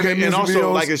own goddamn music and also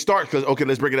videos. like it starts because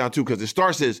let's break it down too, because it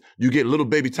starts as you get little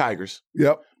baby tigers.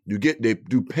 Yep. They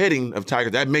do petting of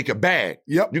tigers. That make a bag.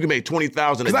 Yep. You can make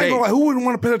 20,000 a day. Like, who wouldn't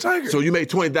want to pet a tiger? So you make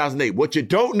 20,000 a day. What you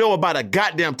don't know about a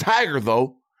goddamn tiger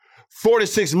though, 4 to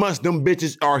 6 months, them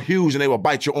bitches are huge and they will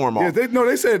bite your arm off.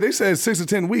 They said 6 to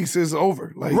 10 weeks is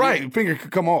over. Like, your finger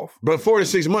could come off. But 4 to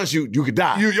 6 months, you could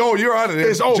die. You're out of there.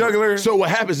 It's over. Juggler. So what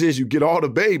happens is you get all the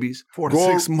babies. 4 to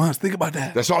 6 months. Think about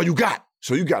that. That's all you got.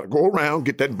 So you got to go around,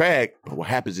 get that bag. But what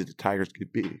happens is the tigers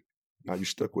get big. Now you're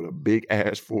stuck with a big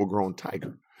ass full-grown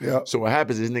tiger. Yeah. So what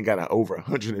happens is nigga got over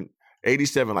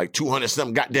 187, like 200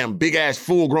 something goddamn big ass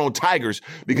full-grown tigers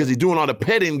because he's doing all the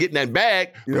petting, getting that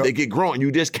bag, but they get grown.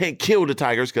 You just can't kill the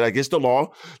tigers because against the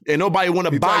law, and nobody want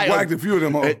to buy them. Whacked a few of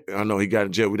them. I know he got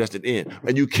in jail. That's the end.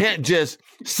 And you can't just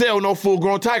sell no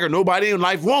full-grown tiger. Nobody in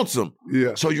life wants them.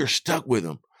 Yeah. So you're stuck with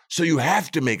them. So you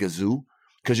have to make a zoo.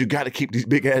 Because you got to keep these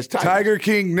big ass tigers. Tiger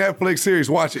King Netflix series.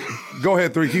 Watch it. Go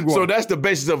ahead, 3. Keep going. So that's the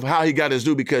basis of how he got his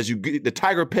zoo because the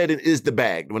tiger petting is the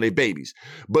bag when they babies.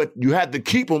 But you had to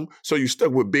keep them so you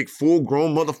stuck with big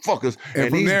full-grown motherfuckers. And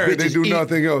from there, they do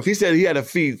nothing else. He said he had to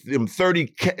feed them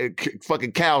 30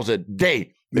 fucking cows a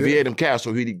day if he ate them cows.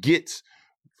 So he gets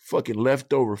fucking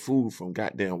leftover food from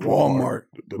goddamn Walmart.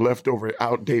 The leftover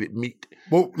outdated meat.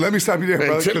 Well, let me stop you there,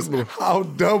 brother. How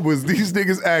dumb was these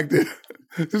niggas acting?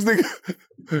 This nigga,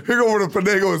 here go where the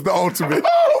Finago is the ultimate.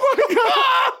 Oh my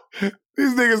God!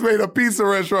 These niggas made a pizza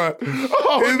restaurant.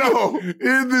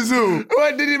 In the zoo.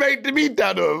 What did he make the meat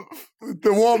out of? The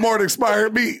Walmart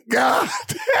expired meat. God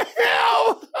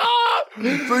damn!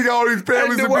 So you got all these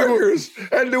families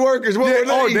and the workers. What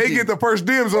were they? They get the first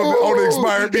dibs on the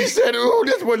expired meat. He said,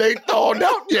 this one ain't thawed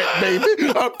out yet,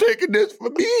 baby. I'm taking this for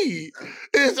me.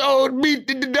 It's old meat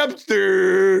in the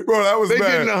dumpster. Bro, that was they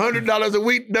bad. Getting $100 a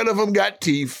week. None of them got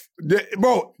teeth.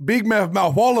 Bro, big mouth,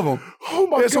 all of them. Oh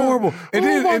my God. It's horrible. And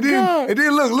then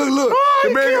look. Oh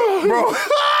the man, bro.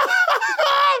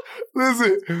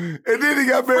 Listen, and then he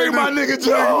got married. Free my nigga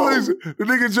Joe. Listen, the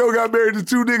nigga Joe got married to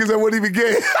 2 niggas that wasn't even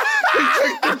gay.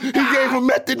 He gave them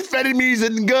methamphetamines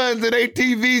and guns and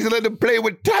ATVs and let them play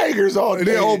with tigers all day. And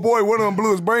then old boy, one of them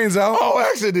blew his brains out. Oh,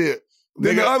 accident.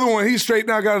 Then the other one, he straight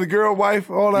now got a girl, wife,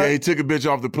 all that. Yeah, he took a bitch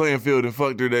off the playing field and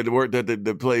fucked her that worked at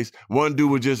the place. One dude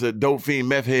was just a dope fiend,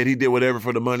 meth head. He did whatever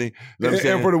for the money.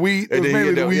 And for the weed. And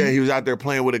then he was out there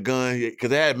playing with a gun because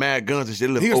they had mad guns and shit.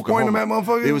 He was pointing them at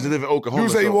motherfuckers? He was living in Oklahoma. You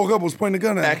say he woke up and was pointing the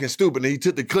gun at him. Acting stupid. And he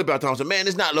took the clip out and said, man,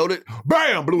 it's not loaded.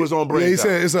 Bam! Blew his own brains out.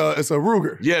 Yeah, he said it's a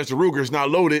Ruger. Yeah, it's a Ruger. It's not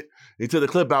loaded. He took the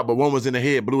clip out, but one was in the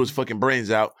head, blew his fucking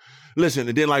brains out. Listen,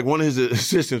 and then like one of his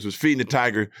assistants was feeding the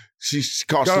tiger. She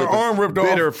caught Got her slipping, arm ripped bit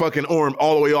off. her fucking arm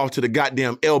all the way off to the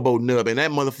goddamn elbow nub, and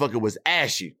that motherfucker was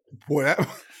ashy. Boy, that...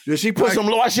 Yeah, she put some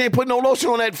lotion. She ain't put no lotion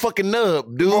on that fucking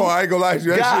nub, dude. Oh, I ain't gonna lie to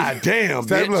you. God damn,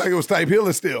 That bitch. looked like it was type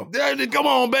healing still. Come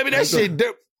on, baby. That shit.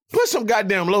 Put some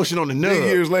goddamn lotion on the nub. 8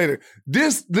 years later.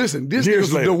 This nigga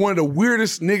was one of the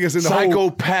weirdest niggas in the whole...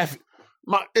 Psychopath.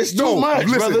 It's too much,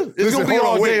 brother. It's gonna be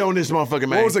all day on this motherfucker,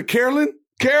 man. What was it, Carolyn?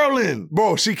 Carolyn.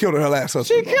 Bro, she killed her last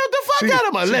husband. She killed the fuck out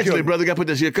of him. Allegedly, brother. Gotta put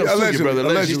that shit. Allegedly, brother.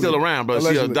 She's allegedly. still around, brother.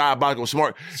 She's a diabolical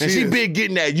smart. And she big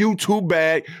getting that YouTube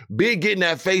bag, big getting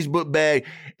that Facebook bag.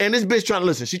 And this bitch trying to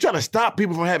listen. She trying to stop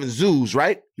people from having zoos,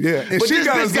 right? Yeah. And But she this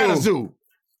bitch got a zoo.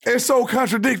 It's so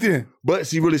contradicting. But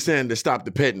she really saying to stop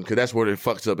the petting, because that's where it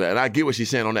fucks up at. And I get what she's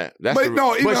saying on that. That's But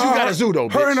she got a zoo, though,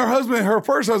 bitch. Her and her husband, her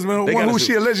first husband, the one who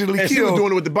she allegedly killed. She was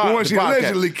doing it with the one she podcast.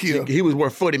 allegedly killed. He was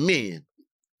worth $40 million.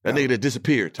 That nigga just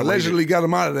disappeared. Allegedly got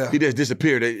him out of there. He just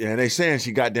disappeared. And they saying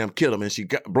she goddamn killed him. And she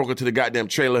broke into the goddamn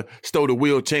trailer, stole the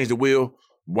wheel, changed the wheel.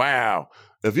 Wow.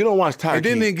 If you don't watch Tiger And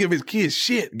King, then didn't give his kids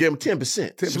shit. give him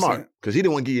 10%. 10%. Smart. Because he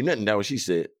didn't want to give you nothing. That's what she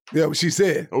said. Yeah, what she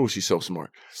said. Oh, she's so smart.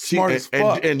 Smart as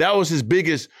fuck. And that was his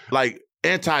biggest, like,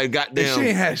 anti-goddamn. And she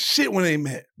ain't had shit when they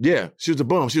met. Yeah, she was a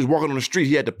bum. She was walking on the street.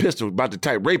 He had the pistol, about to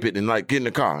type rape it and like get in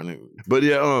the car. But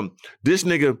yeah, this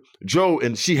nigga Joe,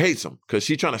 and she hates him because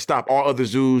she trying to stop all other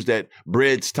zoos that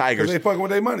breeds tigers. Because they fucking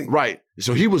with their money. Right.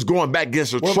 So he was going back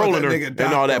against her, What about trolling that her nigga Doc,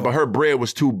 and all that. though? But her bread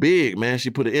was too big, man. She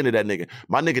put an end to that nigga.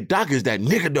 My nigga Doc is that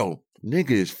nigga though.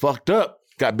 Nigga is fucked up.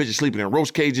 Got bitches sleeping in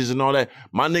roast cages and all that.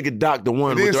 My nigga Doc, the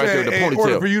one with right there the in order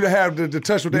for ponytail. you to have the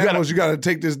touch with the animals, you got to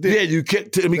take this dick. Yeah, you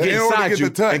can't let me get In order to inside get you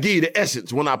the touch. and give you the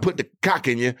essence when I put the cock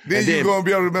in you. Then and you gonna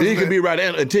be able to mess Then you with can that. be right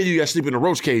there until you got sleep in the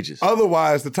roast cages.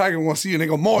 Otherwise, the tiger won't see you and they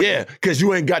gonna maul you. Yeah, because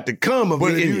you ain't got the cum of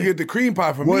But it if in you you. get the cream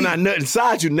pie from When me, I nut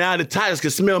inside you, now the tigers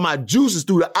can smell my juices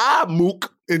through the eye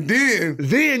mook. and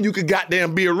Then you could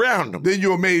goddamn be around them. then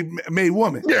you're a made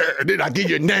woman. Yeah, then I give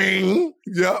you a name.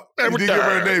 Yep. You Everything. did give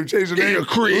her a name. Change her Give name. you a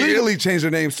crib. Legally change her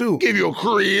names too. Give you a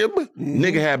crib.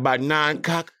 Nigga had about 9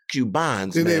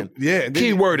 concubines, And man. then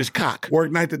Key word is cock.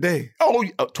 Work night to day. Oh,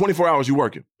 24 hours you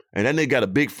working. And that nigga got a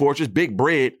big fortress, big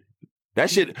bread. That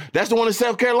shit, that's the one in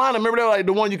South Carolina. Remember that? Like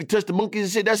the one you can touch the monkeys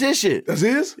and shit? That's his shit. That's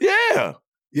his? Yeah.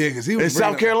 Yeah, because he In was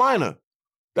South Carolina.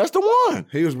 That's the one.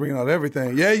 He was bringing out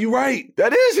everything. Yeah, you're right.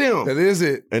 That is him. That is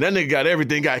it. And that nigga got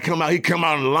everything. He come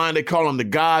out on the line. They call him the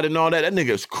God and all that. That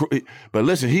nigga's but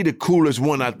listen, he the coolest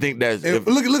one. I think that's And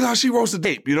look how she roasted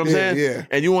tape. You know what I'm saying? Yeah.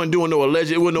 And you weren't doing no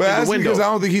alleged. It wasn't But no in that's the window. because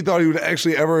I don't think he thought he would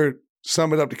actually ever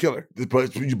sum it up to kill her.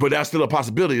 But that's still a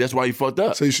possibility. That's why you fucked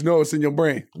up. So you should know it's in your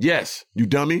brain. Yes, you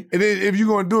dummy. And then if you're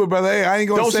gonna do it, brother, hey, I ain't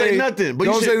gonna Don't say nothing, but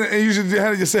you don't should- say nothing, and you should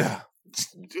handle yourself.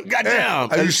 Goddamn.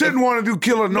 Hey, you shouldn't want to do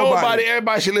kill or nobody.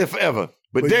 Everybody should live forever.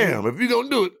 But damn, if you gonna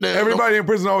do it, then Everybody in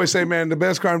prison always say, man, the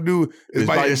best crime to do is it's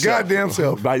by your yourself. goddamn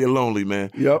self. By your lonely, man.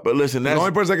 Yep. But listen, The that's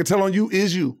only person that can tell on you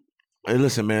is you. Hey,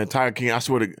 listen, man, Tiger King, I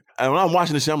swear to and when I'm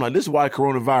watching this shit, I'm like, this is why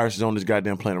coronavirus is on this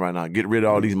goddamn planet right now. Get rid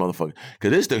of all these motherfuckers.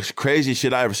 Because this is the craziest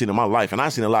shit I ever seen in my life. And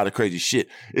I've seen a lot of crazy shit.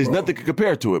 There's nothing to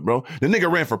compare to it, bro. The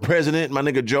nigga ran for president, my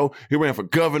nigga Joe. He ran for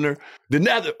governor.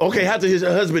 After his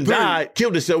husband died,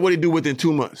 killed himself, what'd he do within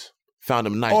 2 months? Found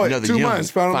him nice, another 2 young. months,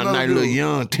 found a another nice little dude.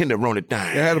 young tenderoni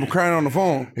thing. They had him crying on the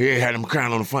phone. Yeah, had him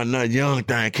crying on the front, another young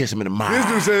thing, kiss him in the mouth. This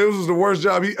dude said this was the worst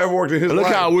job he ever worked in his Look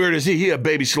life. how weird is he? He a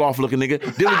baby sloth looking nigga.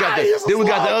 Then we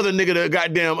got the other nigga, the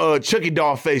goddamn Chucky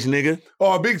doll face nigga.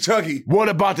 Oh, Big Chucky. What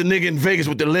about the nigga in Vegas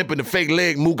with the limp and the fake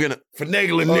leg mooking,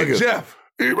 finagling nigga? Jeff.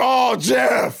 Oh,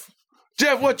 Jeff.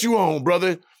 Jeff, what you on,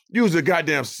 brother? You was a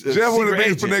goddamn Jeff one of the secret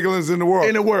biggest agent. finagling in the world.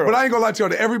 In the world. But I ain't gonna lie to you,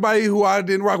 everybody who I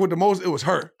didn't rock with the most, it was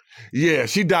her. Yeah,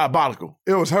 she diabolical.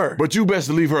 It was her. But you best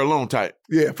to leave her alone tight.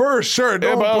 Yeah, for sure.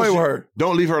 Don't Everybody play else, with her.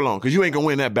 Don't leave her alone, because you ain't going to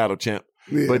win that battle, champ.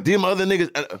 Yeah. But them other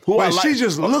niggas, who But I like. she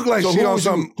just looked like she who on was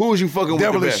you- some Who was you fucking with the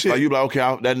devilish best? shit. Like you like, okay,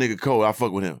 that nigga cold, I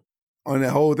fuck with him. On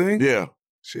that whole thing? Yeah.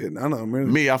 Shit, I know. Really.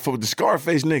 Me, I fuck with the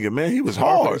Scarface nigga, man. He was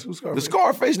Scarface? hard. Who's Scarface? The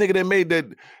Scarface nigga that made that.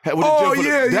 Oh,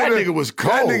 yeah. That nigga was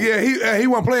cold. That nigga, he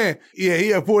wasn't playing. Yeah, he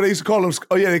had four. They used to call him,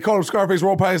 they called him Scarface.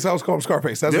 Roll Pie house called him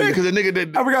Scarface. That's Yeah, what because the nigga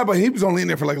that. I forgot, but he was only in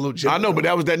there for like a little jump. I know, but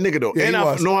that was that nigga though. Yeah, and he I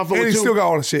was. know I fuck And with he you. still got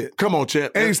all the shit. Come on,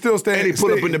 champ. And he's still standing. And he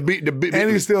put up in the beat.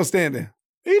 And he's still standing.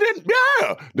 He didn't.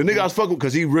 Yeah, the nigga I was fucking with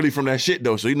because he really from that shit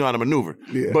though, so he know how to maneuver.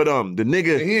 Yeah. But the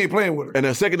nigga And he ain't playing with her. and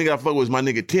the second nigga I fuck with was my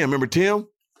nigga Tim. Remember Tim?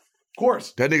 Of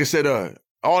course. That nigga said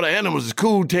all the animals is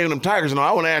cool, taming them tigers and all.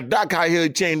 I want to ask Doc how he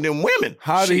tamed them women.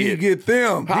 How did he Shit. get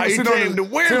them? How was he sitting on tamed the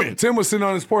women? Tim was sitting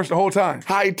on his porch the whole time.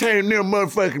 How he tamed them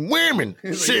motherfucking women?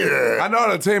 Shit. I know how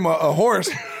to tame a horse.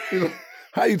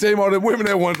 How you tame all the women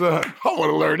at one time? I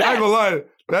want to learn I ain't that. gonna lie.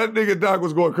 That nigga Doc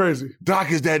was going crazy. Doc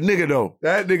is that nigga though.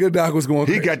 That nigga Doc was going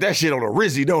He crazy. got that shit on a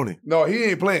Rizzy, don't he? No, he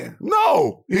ain't playing.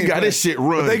 No, he ain't got playing. this shit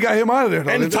run. But they got him out of there,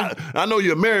 though. And didn't they? I know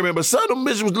you're a married man, but some of them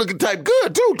bitches was looking type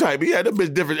good too. Type he had them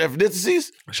bitch different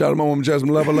ethnicities. Shout out to my woman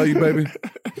Jasmine Love. I love you, baby.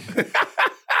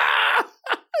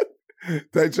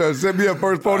 They try to set me up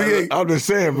first 48. I'm just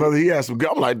saying, brother. He had some.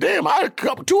 I'm like, damn, I had a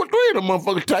couple, 2 or 3 of them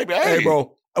motherfuckers type. Hey,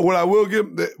 bro, what I will give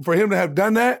for him to have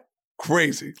done that,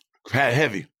 crazy. Had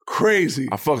heavy. Crazy.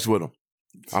 I fucks with him.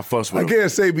 I I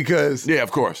can't say because, Yeah,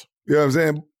 of course. you know what I'm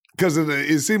saying? Because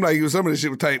it seemed like some of the shit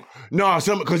was type No,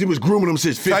 because he was grooming them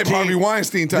since 15. Harvey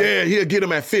Weinstein type. Yeah, he'll get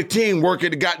him at 15, work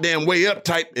it the goddamn way up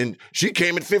type, and she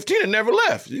came at 15 and never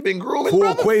left. You been grooming, Full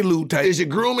brother? Quaalude type. Is you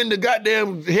grooming the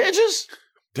goddamn hedges?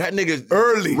 That nigga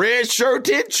Early. red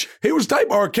shirtage. He was type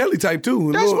R. Kelly type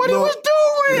too. That's what he was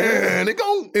doing. Yeah. They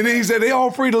gon' And then he said they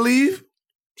all free to leave.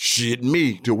 shit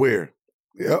me to where?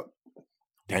 Yep.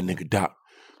 That nigga Doc.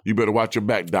 You better watch your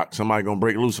back, Doc. Somebody gonna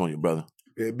break loose on you, brother.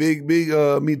 Yeah, big Me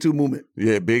Too movement.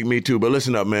 Yeah, big me too. But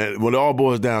listen up, man. What it all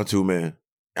boils down to, man,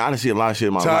 I done see a lot of shit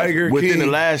in my Tiger life. Within King. the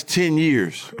last 10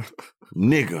 years,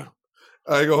 nigga,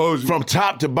 I ain't gonna hold you. from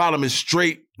top to bottom is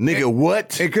straight, nigga,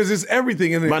 what? Because it's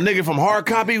everything in there. My nigga from Hard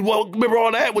Copy, well, remember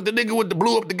all that with the nigga with the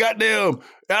blew up the goddamn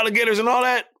alligators and all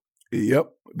that?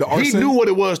 Yep. The He arson. knew what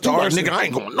it was too. The Like, arson. nigga, I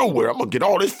ain't going nowhere. I'm gonna get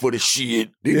all this footage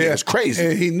shit. These niggas crazy.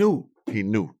 And he knew. He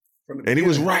knew. From the And he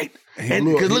was beginning. right. And he And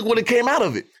blew up. because look what it came out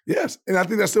of it. Yes. And I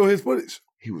think that's still his footage.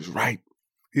 He was right.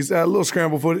 He's had a little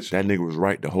scramble footage. That nigga was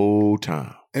right the whole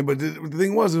time. But the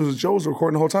thing was, it was Joe's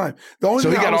recording the whole time. The only So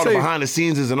he thing got I would all the say, behind the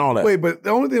scenes and all that. wait, but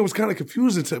the only thing that was kind of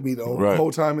confusing to me though, Right. the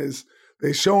whole time is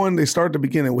they start the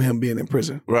beginning with him being in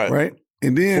prison. Right. Right.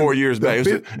 And then 4 years the back.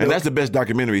 bit- And that's the best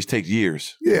documentaries. Takes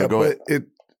years. yeah, Go ahead.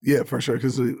 but for sure,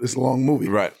 because it's a long movie.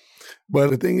 Right. But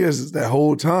the thing is that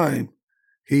whole time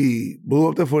he blew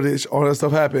up the footage, all that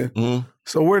stuff happened. Mhm.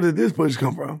 So where did this footage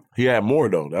come from? He had more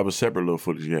though. That was separate little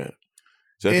footage he had.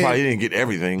 So that's And- probably he didn't get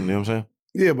everything. You know what I'm saying?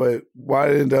 Yeah, but why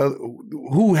didn't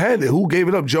who had it? Who gave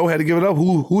it up? Joe had to give it up.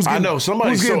 Who's I getting, know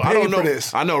somebody. who's getting I paid don't know. for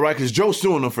this? I know, right? Because Joe's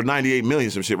suing them for 98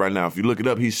 million some shit right now. If you look it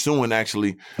up, he's suing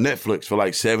actually Netflix for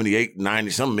like 78,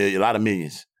 90 some million, a lot of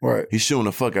millions. Right. He's suing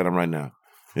the fuck out of them right now.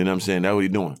 You know what I'm saying? That's what he's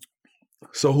doing.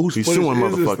 So who's He's footage suing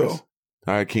is this, motherfuckers. though?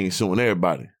 All right, King suing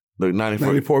everybody. Look,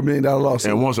 94. $94 million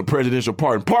lawsuit. And wants a presidential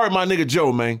pardon. Pardon my nigga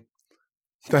Joe, man.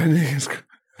 That nigga's,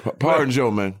 Pardon Joe,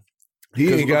 man.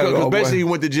 he ain't got it all, basically he boy.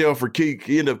 went to jail for he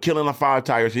ended up killing the 5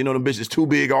 tigers. You know them bitches too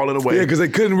big all in the way. Yeah, because they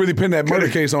couldn't really pin that murder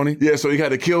case on him. Yeah, so he had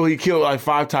to kill. He killed like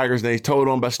 5 tigers. And they told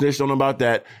him, snitched on him about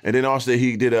that. And then also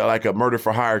he did a murder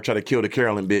for hire, try to kill the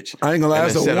Carolyn bitch. I ain't gonna lie, And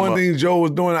that's then the set him one up. thing Joe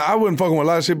was doing. I wasn't fucking with a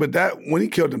lot of shit, but that when he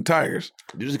killed them tigers,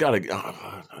 You just gotta.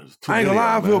 I ain't gonna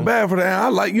lie, I feel bad for that. I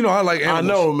like animals. I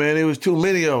know, man. It was too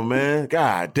many of them, man.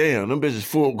 God damn, them bitches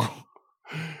full.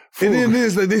 And then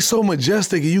this, like, they so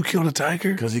majestic, and you killed a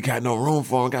tiger. Because he got no room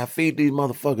for them. Got to feed these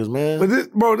motherfuckers, man. But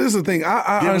this is the thing.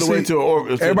 I Give it honestly, away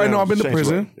to everybody know I've been to sanctuary.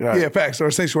 prison. Right. Yeah, facts or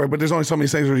a sanctuary, but there's only so many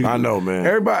sanctuaries. I know, man.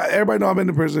 Everybody know I've been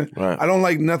to prison. Right. I don't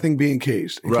like nothing being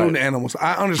caged, including Right. animals.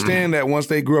 I understand that once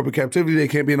they grew up in captivity, they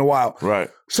can't be in the wild. Right.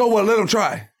 So what? Let them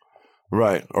try.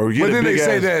 Right. Or get But a then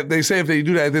big they say if they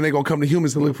do that, then they're gonna come to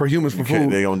humans to look for humans for food.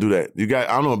 They gonna do that. You got,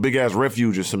 I don't know, a big ass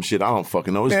refuge or some shit. I don't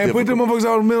fucking know. It's Man, put difficult. them motherfuckers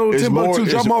out in the middle of It's Timbuktu, more- drop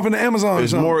it's- them off in the Amazon. or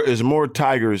It's something. more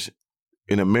tigers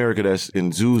in America that's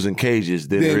in zoos and cages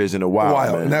than there is in the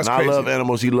wild, man. and that's I crazy. love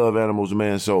animals. He love animals,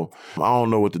 man. So I don't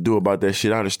know what to do about that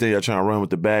shit. I understand y'all trying to run with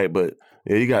the bag, but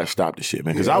yeah, you gotta stop the shit,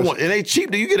 man. Because it ain't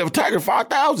cheap. You get a tiger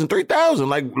 5,000, 3,000.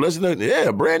 Like, listen,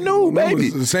 brand new, baby.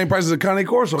 It's the same price as a Cane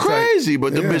Corso. type. Crazy,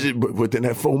 but the Yeah. bitch, but within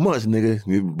that 4 months, nigga,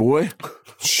 boy,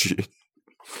 shit.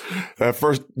 That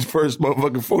first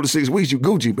motherfucking 4 to 6 weeks, you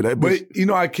Gucci, but that bitch. But you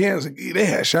know, I can't. They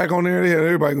had Shaq on there. They had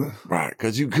everybody. Right,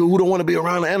 because who don't want to be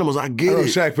around the animals. I I get know it.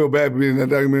 Shaq feel bad for being in that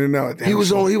documentary now. Damn, He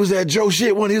was that Joe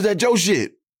shit one. He was that Joe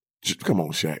shit. Come on,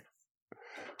 Shaq.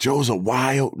 Joe's a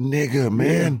wild nigga,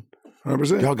 man.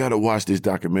 100%. Y'all gotta watch this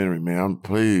documentary, man.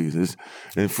 Please.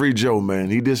 And free Joe, man.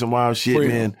 He did some wild shit, Free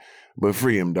man. him. But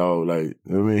free him, dog. Like,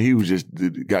 I mean, he was just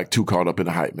got too caught up in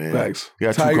the hype, man. Facts.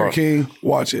 Got too Tiger caught- King,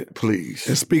 watch it. Please.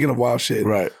 And speaking of wild shit,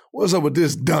 Right. what's up with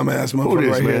this dumbass Who motherfucker this,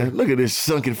 right man? here? Look at this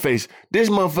sunken face. This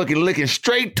motherfucking licking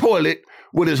straight toilet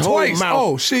with his Twice. whole mouth.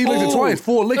 Oh, shit, he licked it twice.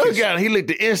 Full lickage. Look at him. He licked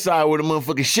the inside where the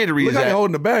motherfucking shittery Look is like at. he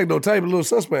holding the bag though, type of little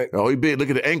suspect. Oh, he big. Look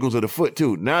at the ankles of the foot,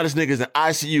 too. Now this nigga's in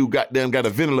ICU, goddamn, got a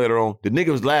ventilator on. The nigga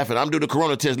was laughing. I'm doing the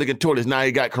corona test, looking toilets. Now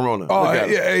he got corona. Oh, Look at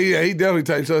him. yeah, he definitely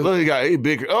type suspect. Look, he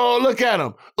big. Oh, look at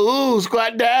him. Ooh,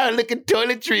 squat down. Look at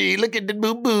toiletry. Look at the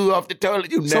boo-boo off the toilet.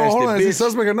 You nasty So hold on, is he bitch.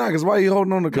 suspect or not? Because why he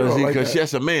holding on to girl like Because that?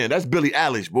 that's a man. That's Billie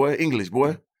Eilish, boy. English,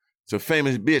 boy. It's a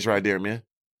famous bitch right there, man.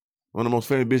 One of the most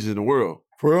famous bitches in the world.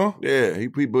 For real? Yeah, he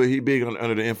big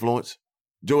under the influence.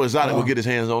 Joe Exotic will get his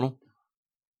hands on him.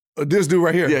 This dude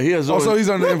right here. Yeah, he has. So he's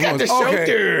under the influence. Look at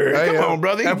the shoulder. Come on,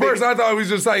 brother. At first, I thought he was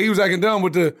just like he was acting dumb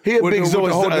with the. He a big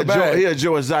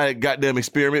Joe Exotic goddamn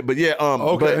experiment, but yeah,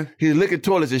 but he's licking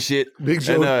toilets and shit. Big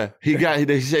Joe. And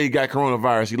they say he got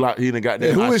coronavirus. He done got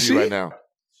that who is she right now.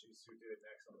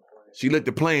 She licked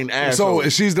the plane ass. So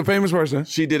she's the famous person.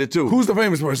 She did it too. Who's the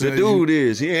famous person? The dude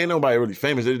is. He ain't nobody really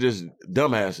famous. They're just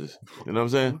dumbasses. You know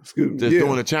what I'm saying?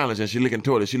 Doing a challenge and she licking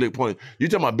toilets. She licked points. You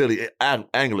talking about Billie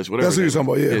Eilish, whatever. That's who you're talking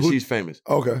about. Yeah, she's famous.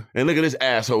 Okay. And look at this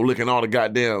asshole licking all the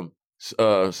goddamn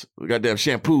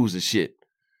shampoos and shit.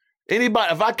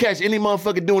 Anybody, if I catch any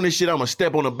motherfucker doing this shit, I'm gonna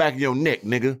step on the back of your neck,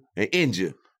 nigga, and end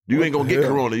you. You ain't gonna get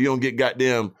corona. You don't get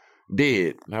goddamn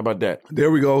dead. How about that? There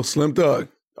we go. Slim Thug.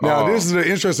 Now, this is an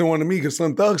interesting one to me because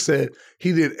Slim Thug said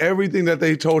he did everything that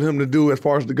they told him to do as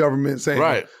far as the government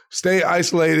saying, stay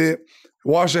isolated,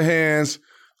 wash your hands,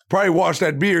 probably wash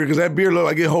that beard because that beard looked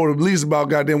like it hold at least about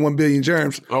goddamn 1 billion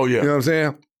germs. Oh, yeah. You know what I'm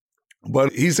saying?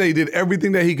 But he said he did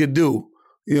everything that he could do,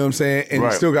 you know what I'm saying, and he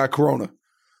still got corona.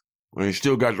 Well, he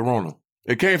still got corona.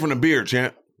 It came from the beard,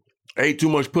 champ. Ate too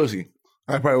much pussy.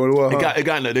 That's probably what it was. It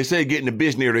got. They say getting the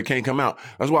bitch near it can't come out.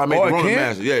 That's why I made the Corona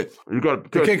mask. Yeah, you got.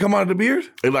 It can't come out of the beard.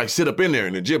 It like sit up in there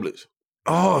in the giblets.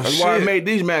 Oh, that's why I made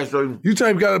these masks. You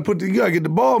type gotta get the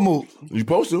ball moved. You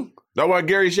supposed to. That's why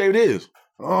Gary shaved his.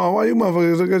 Oh, why you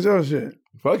motherfuckers look at your shit?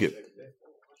 Fuck it.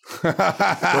 So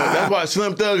that's why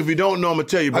Slim Thug. If you don't know, I'm gonna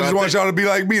tell you. Bro, I just want y'all to be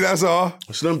like me. That's all.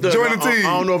 Slim Thug. Join the team.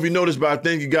 I don't know if you noticed, but I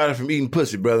think you got it from eating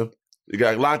pussy, brother. You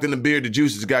got locked in the beard, the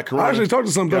juices got corona. I actually talked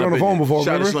to Slim Thug on the phone before.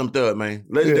 Shout out to Slim Thug, man.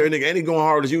 Legendary nigga. And he going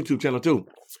hard his YouTube channel, too.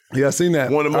 Yeah, I seen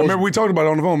that. I remember we talked about it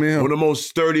on the phone, man. One of the most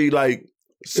sturdy, like,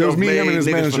 self-made him and his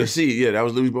niggas manager. from the sea. Yeah, that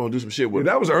was Louis going to do some shit with him.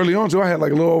 That was early on, too. I had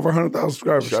like a little over 100,000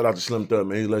 subscribers. Shout out to Slim Thug,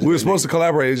 man. He's legendary. We were supposed to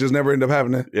collaborate. It just never ended up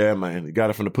happening. Yeah, man. He got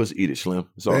it from the pussy. Eat it, Slim.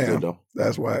 It's all good, though.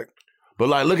 That's whack. But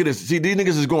like, look at this. See, these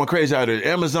niggas is going crazy out there.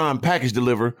 Amazon package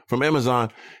deliver from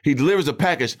Amazon. He delivers a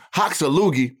package, hocks a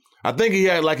loogie. I think he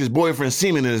had like his boyfriend's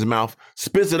semen in his mouth,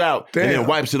 spits it out, and then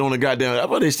wipes it on the goddamn. That's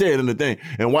what they said in the thing.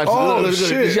 And wipes it. Look, shit.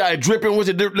 This guy dripping. What's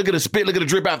it? Look at the spit. Look at the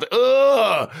drip after.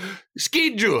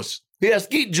 Skeet juice. He has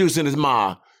skeet juice in his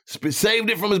mouth.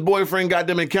 Saved it from his boyfriend.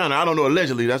 Goddamn encounter. I don't know.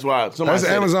 Allegedly, that's why. That's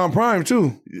Amazon Prime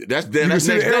too. That's next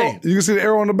day. You can see the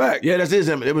arrow on the back. Yeah, that's his.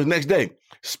 It was next day.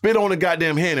 Spit on the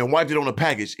goddamn hand and wiped it on the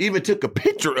package. Even took a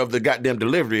picture of the goddamn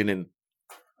delivery and then.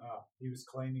 He was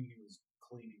claiming he was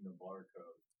cleaning the barcode.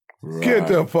 Right. Get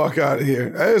the fuck out of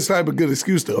here. That's type of good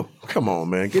excuse though. Come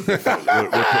on, man. Get the fuck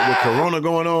with Corona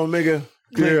going on, nigga.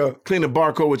 Clean the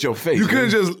barcode with your face. You couldn't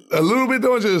just a little bit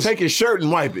though. Just take your shirt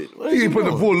and wipe it. He put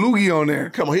the full loogie on there.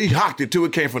 Come on, he hocked it too.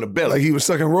 It came from the belly, like he was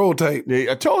sucking roll tape.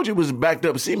 Yeah, I told you it was backed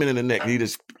up semen in the neck. He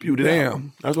just spewed it out.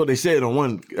 That's what they said on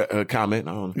one comment.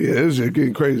 I don't know. Yeah, it's just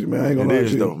getting crazy, man. I ain't gonna lie to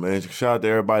you. Though, man. Shout out to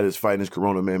everybody that's fighting this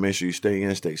Corona, man. Make sure you stay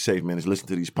in, stay safe, man. Just listen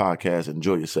to these podcasts, and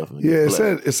enjoy yourself. Yeah,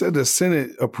 it said the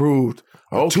Senate approved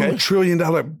a $2 trillion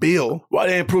bill. Why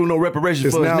they ain't approved no reparations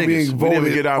it's for us now niggas? Being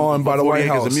voted on by the White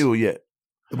House. A mule yet.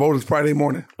 The vote is Friday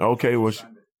morning. Okay,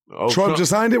 Trump just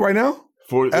signed it right now?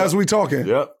 As we talking.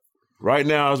 Yep. Right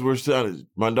now, as we're starting,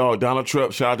 my dog Donald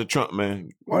Trump. Shout out to Trump, man.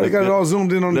 Why they got it all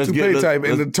zoomed in on the toupee type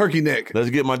and the turkey neck?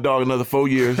 Let's get my dog another 4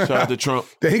 years. Shout out to Trump.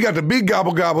 He got the big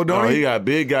gobble, don't he? He got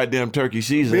big goddamn turkey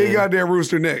season. Big goddamn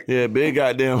rooster neck. Yeah, big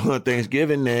goddamn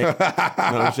Thanksgiving neck. You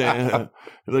know what I'm saying?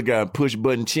 Look at push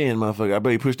button chin, motherfucker. I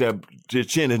bet he pushed that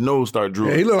chin, his nose start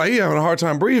drooling. Yeah, he look like he having a hard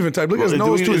time breathing type. Look at his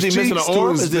nose to his cheeks. Is he missing an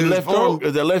arm? Is his left arm?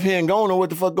 Is that left hand gone or what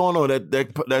the fuck going on?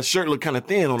 That shirt look kind of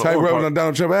thin on the arm. Type rubbing part. on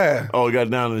Donald Trump ass. Oh, he got it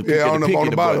down in the on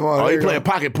the bottom. Oh, he playing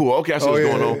pocket pool. Okay, I see what's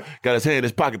going on. Got his hand in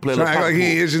his pocket playing pocket like pool. He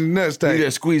ain't itching nuts type. He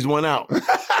just squeezed one out. You know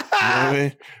what I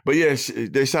mean? But yeah,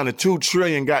 they signed a $2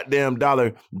 trillion goddamn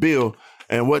dollar bill.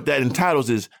 And what that entitles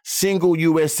is single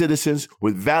U.S. citizens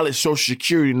with valid Social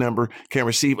Security number can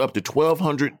receive up to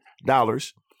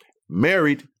 $1,200.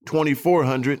 Married,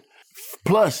 $2,400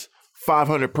 plus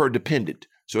 $500 per dependent.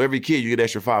 So every kid you get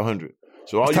extra $500.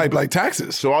 So all type like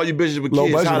taxes. So all you bitches with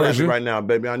kids, holla at me right now,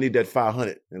 baby. I need that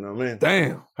 $500. You know what I mean?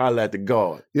 Damn. Holla at the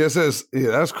guard. Yeah, it says,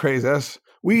 that's crazy.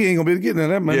 We ain't gonna be getting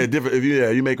that money. Yeah, different. If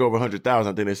you make over 100,000,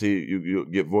 I think they see you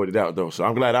get voided out though. So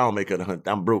I'm glad I don't make it 100.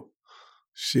 I'm broke.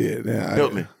 Shit, yeah.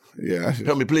 Help me. Yeah,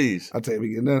 help me, please. I'll tell you,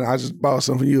 we get nothing. I just bought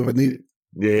something for you if I need it.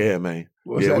 Yeah, man.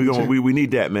 We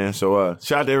need that, man. So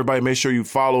shout out to everybody. Make sure you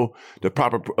follow the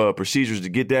proper procedures to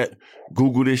get that.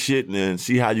 Google this shit and then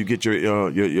see how you get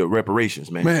your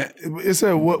reparations, man. Man, it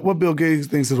said what Bill Gates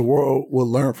thinks that the world will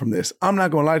learn from this. I'm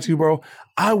not gonna lie to you, bro.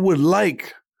 I would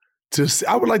like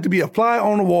I would like to be a fly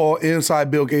on the wall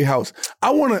inside Bill Gates' house.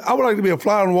 I would like to be a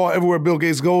fly on the wall everywhere Bill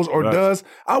Gates goes or does.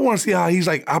 I want to see how he's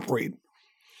like operating.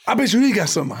 I bet you he got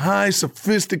some high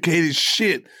sophisticated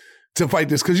shit to fight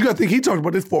this, because you got to think he talked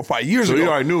about this 4 or 5 years ago. So he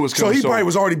already knew it was coming. So he probably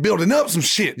was already building up some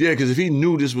shit. Yeah, because if he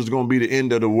knew this was going to be the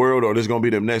end of the world or this going to be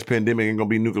the next pandemic and going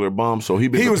to be nuclear bombs, so he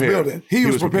was building. He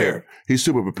was prepared. He's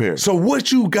super prepared. So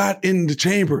what you got in the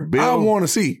chamber? Bill, I want to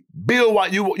see. Bill, why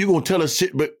you going to tell us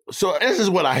shit? But so this is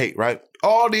what I hate, right?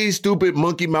 All these stupid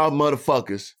monkey mouth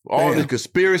motherfuckers, all the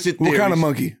conspiracy theories. What kind of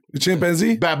monkey? The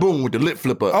chimpanzee? Baboon with the lip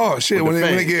flip up. Oh shit! When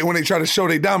they try to show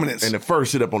their dominance and the fur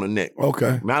sit up on the neck.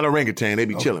 Okay. Not orangutan, they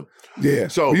be chilling. Yeah.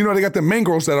 So you know they got the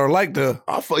mangroves that are like the.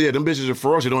 Yeah, them bitches are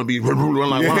ferocious. They don't be running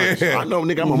like lions. I know,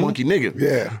 nigga. I'm a monkey nigga.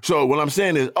 Yeah. So what I'm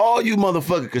saying is, all you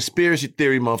motherfucking conspiracy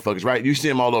theory motherfuckers, right? You see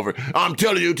them all over. I'm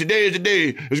telling you, today is the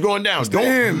day. It's going down.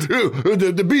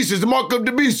 The beast is the mark of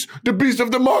the beast. The beast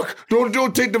of the mark.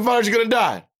 Don't take the virus. You're gonna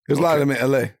die. There's a lot of them in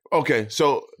L.A. Okay,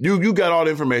 so you got all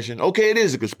the information. Okay, it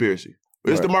is a conspiracy.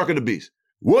 It's the mark of the beast.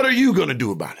 What are you gonna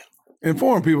do about it?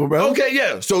 Inform people, bro. Okay,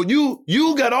 yeah. So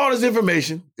you got all this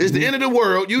information. It's the end of the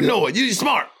world. You know it. You're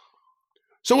smart.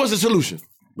 So what's the solution?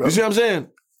 Bro. You see what I'm saying?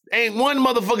 Ain't one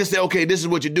motherfucker say, okay, this is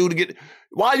what you do to get.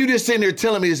 Why are you just sitting there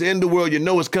telling me it's the end of the world? You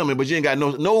know it's coming, but you ain't got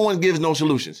no one gives no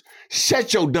solutions.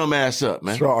 Shut your dumb ass up,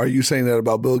 man. So are you saying that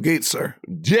about Bill Gates, sir?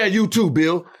 Yeah, you too,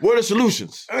 Bill. What are the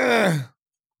solutions?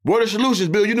 What are the solutions,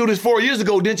 Bill? You knew this 4 years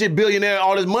ago, didn't you? Billionaire,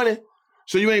 all this money.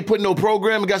 So you ain't putting no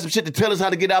program and got some shit to tell us how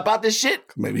to get out this shit?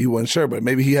 Maybe he wasn't sure, but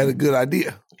maybe he had a good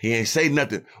idea. He ain't say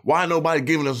nothing. Why nobody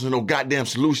giving us no goddamn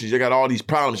solutions? You got all these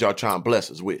problems y'all trying to bless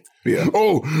us with. Yeah.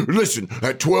 Oh, listen,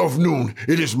 at 12 noon,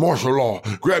 it is martial law.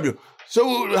 Grab your...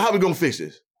 So how we gonna fix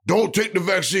this? Don't take the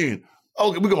vaccine.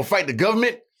 Okay, we gonna fight the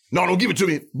government? No, don't give it to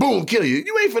me. Boom, kill you.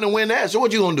 You ain't finna win that, so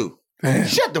what you gonna do? Damn.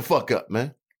 Shut the fuck up,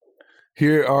 man.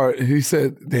 He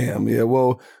said, damn, yeah,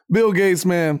 well, Bill Gates,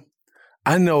 man,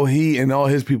 I know he and all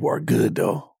his people are good,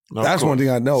 though. No, that's one thing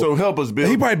I know. So help us, Bill.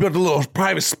 He probably built a little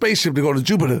private spaceship to go to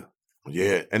Jupiter.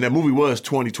 Yeah, and that movie was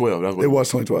 2012. That's what it was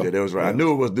 2012. Yeah, that was right. Yeah. I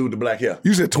knew it was dude with the black hair.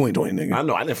 You said 2020, nigga. I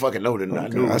know. I didn't fucking know that.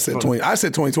 Okay. I said 20. I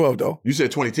said 2012, though. You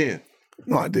said 2010.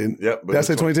 No, I didn't. Yep. Did I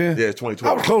say 2010? Yeah, it's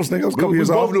 2012. I was close, nigga. I was a couple years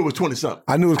old. We both knew it was 20-something.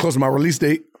 I knew it was close to my release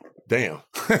date. Damn.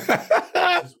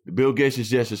 Bill Gates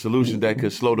suggests a solution that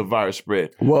could slow the virus spread.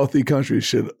 Wealthy countries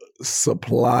should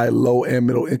supply low and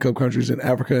middle income countries in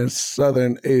Africa and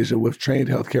Southern Asia with trained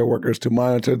healthcare workers to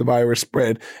monitor the virus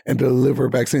spread and deliver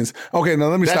vaccines. Okay, now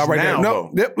let me stop right there.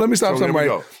 No, let me stop something right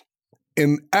there.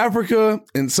 In Africa,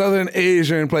 in Southern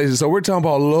Asia and places, so we're talking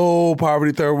about low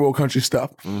poverty, third world country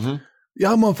stuff. Mm-hmm.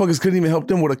 Y'all motherfuckers couldn't even help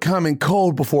them with a common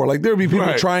cold before. Like, there'd be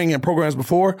people trying in programs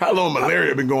before. How long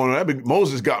malaria been going on?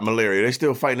 Moses got malaria. They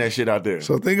still fighting that shit out there.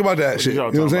 So think about that shit. You know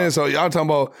what I'm saying? So y'all talking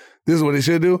about this is what they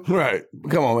should do? Right.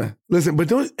 Come on, man. Listen, but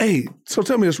so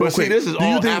tell me this real quick. See, this is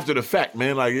all after the fact,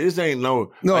 man. Like, this ain't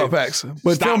no facts.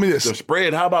 But tell me this. The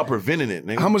spread, how about preventing it,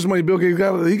 nigga? How much money Bill Gates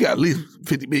got? He got at least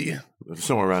 50 billion.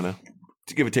 Somewhere around there.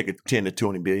 Give or take a 10 to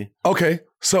 20 billion. Okay.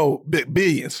 So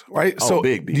billions, right? Oh, so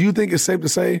big. Do you think it's safe to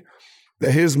say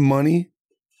that his money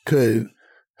could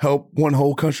help one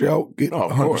whole country out get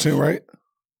 100% right?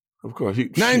 Of course.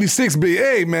 96 billion.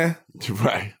 Hey, man.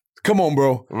 Right. Come on,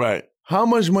 bro. Right. How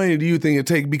much money do you think it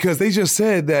take? Because they just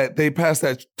said that they passed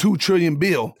that $2 trillion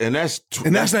bill. And that's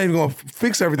not even going to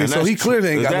fix everything. So he clearly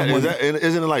ain't got no money.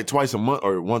 Isn't it like twice a month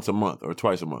or once a month or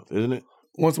twice a month? Isn't it?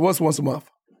 Once a month?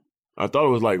 I thought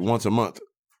it was like once a month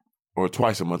or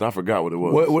twice a month. I forgot what it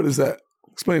was. What is that?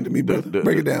 Explain it to me, brother.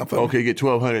 Break it down for me. Okay, you get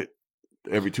 $1,200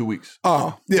 every 2 weeks.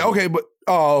 Oh, yeah, okay,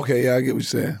 yeah, I get what you're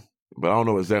saying. But I don't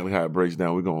know exactly how it breaks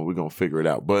down. We're gonna figure it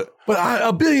out. But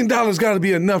 $1 billion got to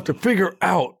be enough to figure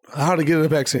out how to get a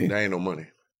vaccine. That ain't no money.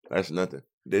 That's nothing.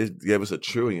 They gave us $1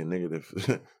 trillion,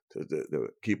 nigga, to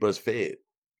keep us fed.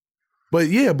 But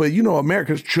you know,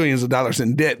 America's trillions of dollars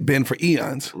in debt been for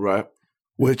eons. Right.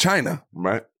 With China.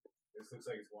 Right. This looks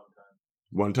like it's one time.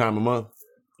 One time a month?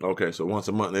 Okay, so once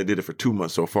a month. They did it for 2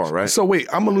 months so far, right? So wait,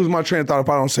 I'm going to lose my train of thought if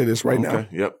I don't say this now.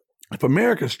 Yep. If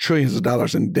America's trillions of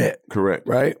dollars in debt. Correct.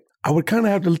 Right? I would kind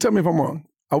of have to, tell me if I'm wrong,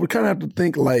 I would kind of have to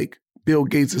think like Bill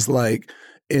Gates is like,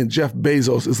 and Jeff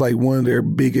Bezos is like one of their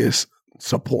biggest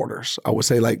supporters. I would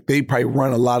say like they probably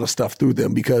run a lot of stuff through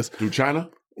them because. Through China?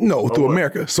 No, through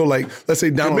America. So like, let's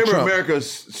say Donald Trump. Remember America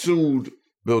sued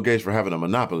Bill Gates for having a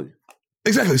monopoly.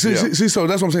 Exactly. See, so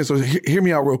that's what I'm saying. So hear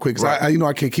me out real quick, because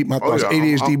I can't keep my thoughts.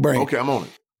 ADHD brain. Okay, I'm on it.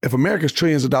 If America's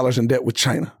trillions of dollars in debt with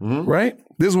China, right?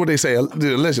 This is what they say.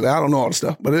 Allegedly, I don't know all the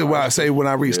stuff, but this is what I say when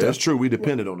I read stuff. That's true. We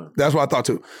depended on them. That's what I thought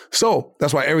too. So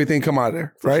that's why everything come out of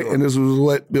there, right? Sure. And this was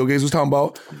what Bill Gates was talking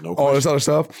about, all this other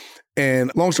stuff.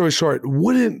 And long story short,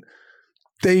 wouldn't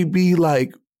they be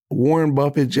like Warren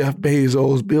Buffett, Jeff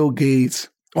Bezos, Bill Gates,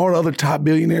 all the other top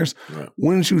billionaires,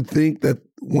 wouldn't you think that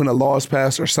when a law is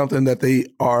passed or something that they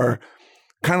are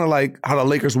kind of like how the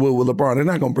Lakers would with LeBron, they're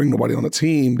not going to bring nobody on the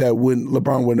team that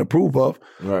LeBron wouldn't approve of.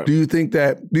 Right. Do you think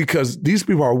that because these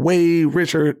people are way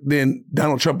richer than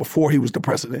Donald Trump before he was the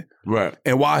president, Right.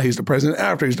 and while he's the president,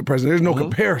 after he's the president, there's no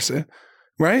comparison,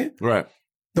 right? Right.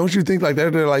 Don't you think like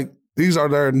that? They're like, these are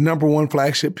their number one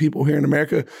flagship people here in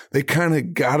America. They kind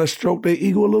of got to stroke their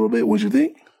ego a little bit, would you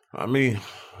think? I mean,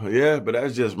 yeah, but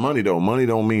that's just money, though. Money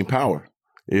don't mean power.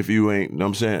 If you ain't, you know what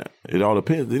I'm saying? It all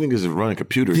depends. These niggas is running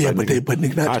computers. Yeah, like, but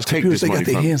nigga, not just computers. They got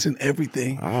their hands in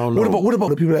everything. I don't know. What about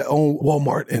the people that own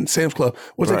Walmart and Sam's Club?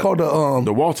 What's they called?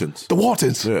 The Waltons. The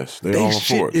Waltons. Yes, they They all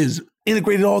shit afford. is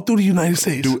integrated all through the United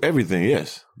States. Do everything,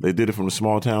 yes. They did it from the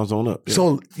small towns on up. Yeah.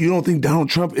 So you don't think Donald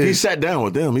Trump is? He sat down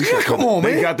with them. He said, come on,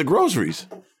 they man. got the groceries.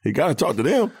 He got to talk to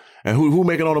them. And who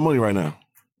making all the money right now?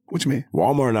 What you mean?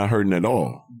 Walmart not hurting at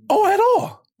all. Oh, at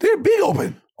all? They're big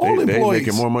open. All They employees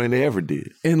making more money than they ever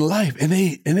did. in life, and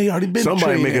they already been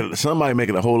Somebody trillionaire.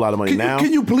 making a whole lot of money now.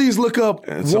 Can you please look up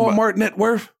And somebody- Walmart net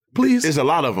worth, please? It's a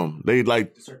lot of them. They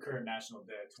like It's our current national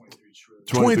debt, $23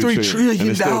 trillion. $23 trillion and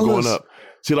it's still going dollars. up.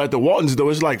 See, like the Waltons, though,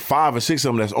 it's like 5 or 6 of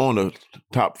them that's on the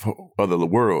top of the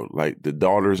world, like the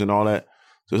daughters and all that.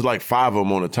 So it's like 5 of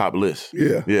them on the top list.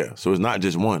 Yeah. Yeah. So it's not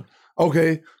just one.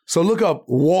 Okay, so look up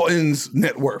Walton's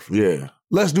net worth. Yeah.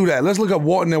 Let's do that. Let's look up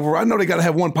Walton net worth. I know they got to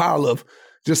have one pile of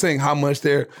just saying how much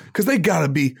they're, because they got to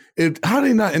be, how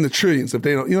they not in the trillions if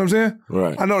they don't, you know what I'm saying?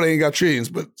 Right. I know they ain't got trillions,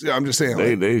 but I'm just saying.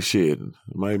 They shit. It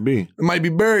might be. It might be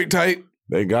buried tight.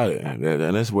 They got it. And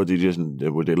that's what they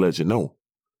let you know.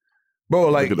 Bro,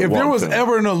 like, Look at the if there Walton was family.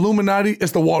 ever an Illuminati,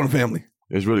 it's the Walton family.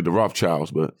 It's really the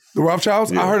Rothschilds, but The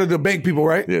Rothschilds? Yeah. I heard of the bank people,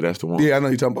 right? yeah, that's the one. Yeah, I know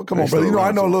you're talking about. Come They on, brother. You still know, I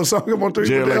around, know a so- little something. I'm on three.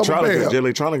 Jay What the hell am I paying?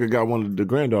 Electronica got one of the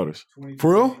granddaughters.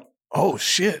 For real? Oh,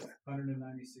 shit.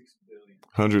 196 billion.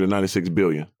 196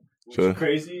 billion. What's So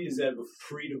crazy is that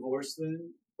pre-divorce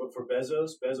then, but for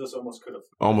Bezos almost could have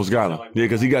almost got him. Yeah,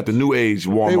 because he got the new age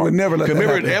Walmart. They would never let 'Cause that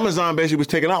remember, happen. Amazon basically was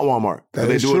taking out Walmart. That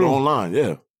They is do true. it online.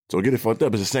 Yeah. So get it fucked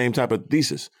up. It's the same type of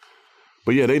thesis.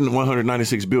 But yeah, they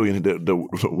 196 billion. The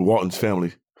Walton's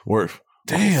family worth.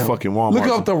 Damn. Fucking Walmart. Look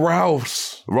up the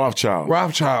Ralphs.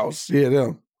 Rothschilds. Yeah,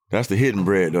 them. That's the hidden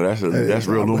bread though. That's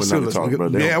real Illuminati talk, bro.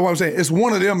 Yeah, what I'm saying. It's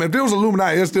one of them. If there was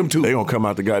Illuminati, it's them too. They gonna come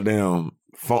out the goddamn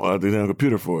phone, the damn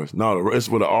computer for us. No, it's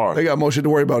with an R. They got more shit to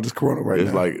worry about this corona right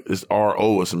It's now. like it's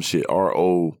RO or some shit.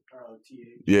 RO. ROTH.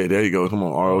 Yeah, there you go. Come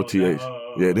on, ROTH.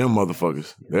 Yeah, them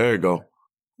motherfuckers. There you go.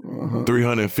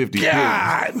 350 billion.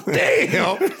 God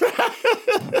damn.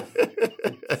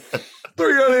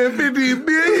 350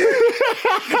 billion.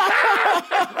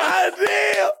 God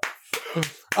damn.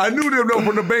 I knew them though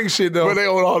from the bank shit though. But they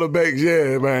own all the banks,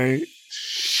 yeah, man.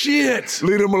 Shit.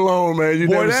 Leave them alone, man. You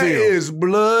Boy, never that see them. is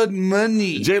blood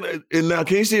money. And now,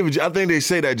 can you see if I think they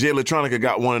say that Jay Electronica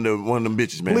got one of them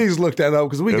bitches, man. Please look that up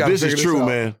because we if got to this figure is true, out.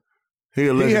 man. He a He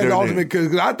had legendary the nigga. ultimate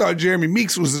because I thought Jeremy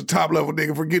Meeks was the top level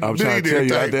nigga for getting I'm trying to tell billionaire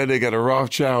you, out type. there they got a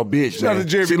Rothschild bitch, Shout out man. to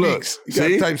Jeremy See, look. Meeks. You got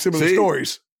to type similar See?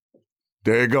 stories.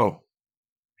 There you go.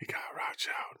 He got a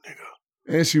Rothschild,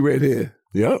 nigga. And she redhead.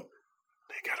 Yep.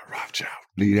 They got a Rothschild.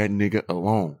 Leave that nigga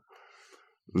alone.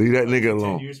 Leave that nigga 10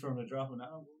 alone. years from the drop an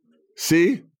album.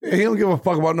 See? Yeah, he don't give a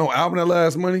fuck about no album that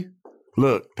lasts money.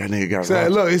 Look, that nigga got So,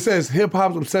 Rothschild. look, it says hip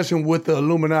hop's obsession with the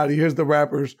Illuminati. Here's the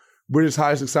rappers British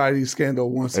high society scandal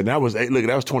once. And that was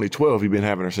 2012. He been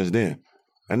having her since then.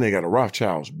 That nigga got a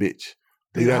Rothschild's bitch.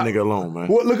 Leave that nigga alone, man.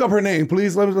 Well, look up her name,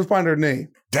 please. Let's find her name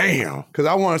Damn. because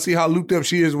I want to see how looped up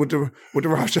she is with the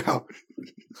Rothschild.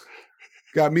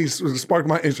 Got me sparked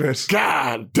my interest.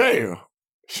 God damn.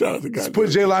 Shout out to Let's God. put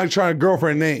J Line trying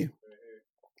girlfriend name.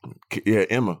 Yeah,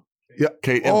 Emma. Yeah.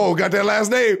 Kate Emma. Oh, got that last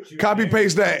name. She was Copy married-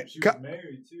 paste that. She was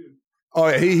married too. Oh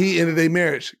yeah, he ended their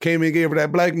marriage. Came in and gave her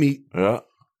that black meat. Yeah.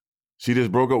 She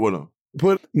just broke up with him.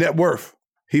 Put net worth.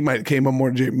 He might have came up more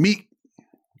than J Meek.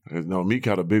 No, Meek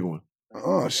got a big one.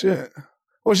 Oh shit.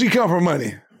 Well, she come from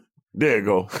money. There you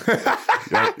go.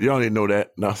 y'all didn't know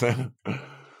that. Know what I'm saying?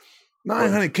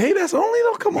 900K. That's only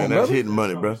though. Come Man, on, that's brother. hidden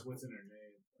money, bro. What's in her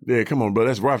name? Yeah, come on, bro.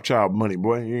 That's Rothschild money,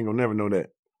 boy. You ain't gonna never know that.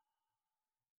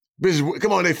 Bitch,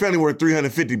 come on, they family worth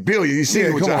 350 billion. You see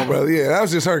Yeah, what come y'all on, brother. Yeah, that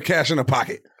was just her cash in her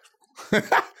pocket.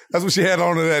 That's what she had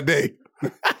on her that day.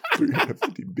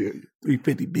 350 billion.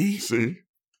 350B. See?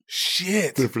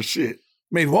 Shit. Different shit.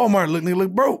 Made Walmart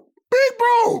look broke. Big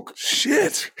broke.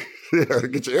 Shit. Yeah,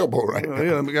 get your elbow right. Oh,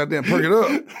 yeah, let me goddamn perk it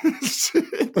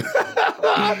up.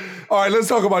 All right, let's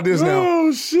talk about this now.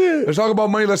 Oh, shit. Let's talk about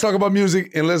money. Let's talk about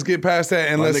music, and let's get past that,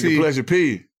 and My let's nigga see. Pleasure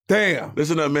P. Damn.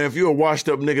 Listen up, man. If you're a washed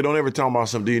up nigga, don't ever talk about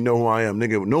something. Do you know who I am,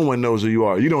 nigga? No one knows who you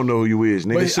are. You don't know who you is,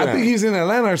 nigga. But I think he's in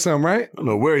Atlanta or something, right? I don't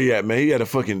know where he at, man. He had a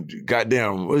fucking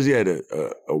goddamn, what is he at? A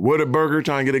Whataburger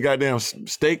trying to get a goddamn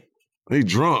steak? He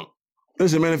drunk.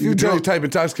 Listen, man, if you drunk, type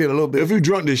intoxicated a little bit. if you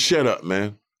drunk, just shut up,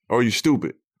 man. Or you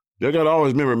stupid. You gotta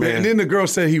always remember, man. And then the girl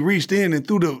said he reached in and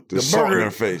threw the salt burger in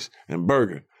her face and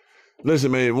burger.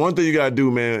 Listen, man, one thing you gotta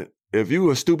do, man, if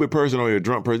you a stupid person or you're a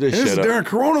drunk person, just This is shut up. during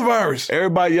coronavirus.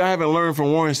 Everybody, y'all haven't learned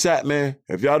from Warren Sapp, man.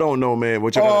 If y'all don't know, man,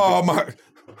 what y'all gotta do. Oh,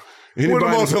 my. Anybody- One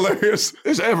of the most hilarious.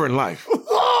 It's ever in life.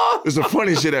 It's the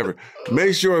funniest shit ever.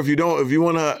 Make sure if you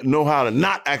want to know how to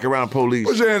not act around police,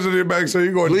 Put your hands in your back so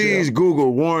you're going please to jail.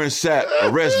 Google Warren Sapp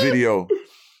arrest video.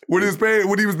 When he was paying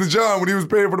for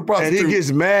the prostitute. And he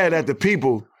gets mad at the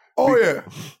people. Oh, yeah.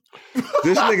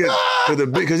 This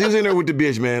nigga, because he was in there with the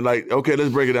bitch, man. Like, okay,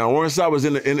 let's break it down. Warren Sapp was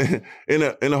in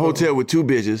a hotel with two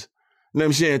bitches. You know what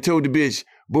I'm saying? Told the bitch,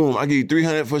 boom, I give you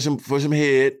 $300 for some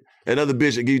head. Another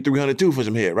bitch will give you $300 too for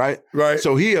some head, right? Right.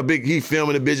 So he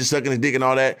filming the bitches sucking his dick and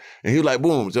all that, and he was like,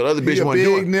 boom. So the other bitch wasn't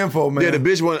doing. Big nympho, man. Yeah,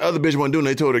 other bitch wasn't doing.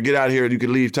 They told her get out of here. You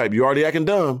can leave. Type. You already acting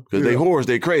dumb because they whores.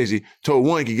 They crazy. Told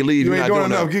one you can leave. You You're ain't not doing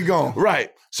doing enough. nothing. Get going. Right.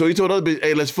 So he told the other bitch,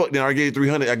 hey, let's fuck. Then I gave you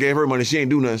 $300. I gave her money. She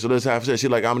ain't do nothing. So let's have sex. She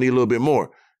like, I'm gonna need a little bit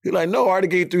more. He like, no, I already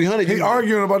gave you $300. He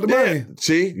arguing about the money.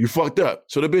 See, you fucked up.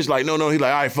 So the bitch like, no. He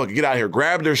like, all right, fuck it, get out of here.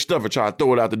 Grab their stuff and try to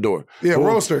throw it out the door. Yeah, Boom.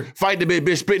 roast her. Fight the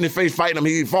bitch, spit in the face, fighting him.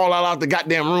 He fall out the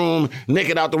goddamn room,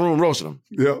 naked out the room, roasting him.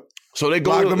 Yep. So they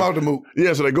go Locked him out the moot.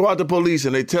 Yeah, so they go out to police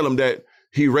and they tell him that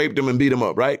he raped him and beat him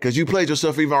up, right? Because you played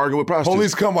yourself even arguing with prostitutes.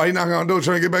 Police come while he knocking on the door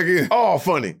trying to get back in. Oh,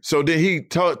 funny. So then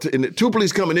and the two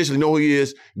police come initially, know who he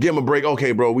is, give him a break.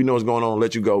 Okay, bro, we know what's going on.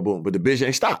 Let you go. Boom. But the bitch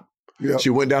ain't stopped. Yep.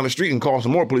 She went down the street and called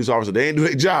some more police officers. They ain't do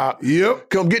their job. Yep.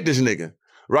 Come get this nigga.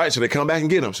 Right? So they come back and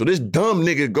get him. So this dumb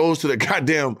nigga goes to the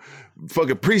goddamn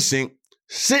fucking precinct,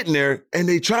 sitting there, and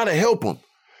they try to help him.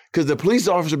 Because the police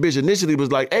officer bitch initially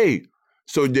was like, hey,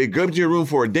 so they go to your room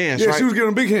for a dance, Yeah, right? she was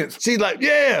giving big hints. She's like,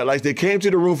 yeah. Like they came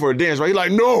to the room for a dance, right? He's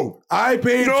like, no. I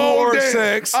paid for Dad.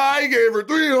 sex. I gave her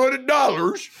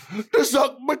 $300 to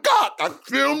suck my cock. I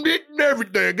filmed it and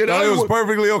everything. And It was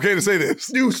perfectly okay to say this.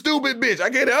 you stupid bitch. I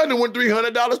gave the other one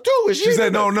 $300 too. And She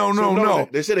said, no.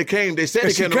 They said it came. They said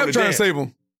And it she came kept to trying to dance. save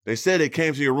him. They said it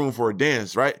came to your room for a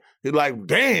dance, right? He's like,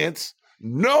 dance?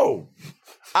 No.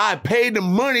 I paid the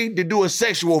money to do a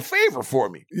sexual favor for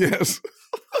me. Yes.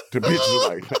 The bitch was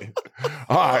like,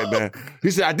 all right, man.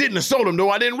 He said, I didn't assault him, though.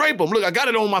 I didn't rape him. Look, I got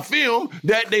it on my film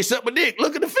that they sucked my dick.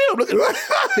 Look at the film. Look at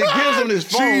it. He gives him this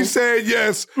phone. She said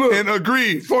yes and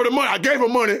agreed. For the money. I gave her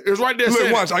money. It was right there. Look,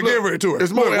 saying, watch. I gave her it to her.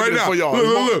 It's more Look, right evidence now. for y'all.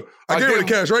 Look. I gave her the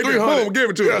cash right there. 300. Boom, gave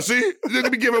it to her. Yeah, see?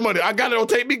 Let me give her money. I got it on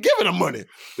tape. Me giving her money.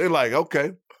 They're like,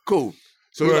 okay, cool.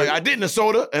 So he's Right. like, I didn't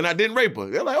assault her and I didn't rape her.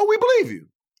 They're like, oh, we believe you.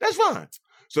 That's fine.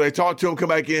 So they talk to him, come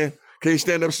back in. Can you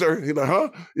stand up, sir? He's like, huh?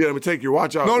 Yeah, let me take your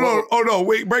watch out. No. Oh, no.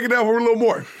 Wait, break it down for a little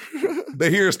more. They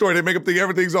hear a story. They make up think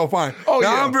everything's all fine. Oh,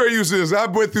 now, yeah. I'm very used to this. I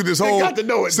went through this They whole got to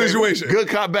know it, situation. baby. Good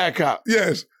cop, bad cop.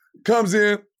 Yes. Comes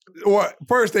in. What?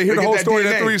 First, they hear They the get whole that story DNA.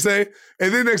 that three say,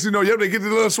 and then next you know, they get the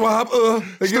little swab.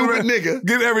 They Stupid nigga.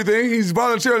 Get everything. He's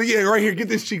voluntarily, right here, get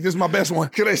this cheek. This is my best one.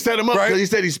 Can they set him up? Right. Because he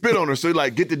said he spit on her. So he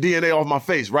like, get the DNA off my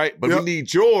face, right? But Yep. we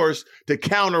need yours to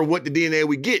counter what the DNA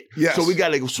we get. Yes. So we got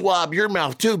to swab your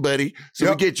mouth too, buddy. So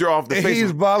Yep. we get your off the And face.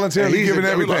 he's voluntarily And giving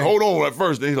he's everything. like, hold on at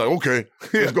first. Then he's like, okay,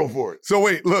 Yeah. let's go for it. So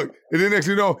wait, look. And then next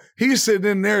you know, he's sitting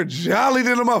in there jolly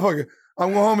than a motherfucker.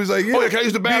 I'm going home. He's like, yeah. Oh, yeah, can I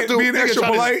use the bathroom? Being Nigga extra try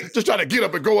to- polite. just try to get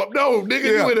up and go up. No, nigga,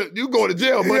 Yeah. you going to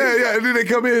jail, buddy. Yeah. And then they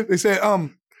come in. They say,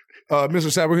 Mr.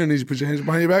 Sapp, we're going to need you to put your hands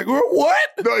behind your back. What?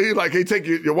 No, he like, he take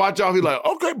your watch off. He's like,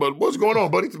 okay, but what's going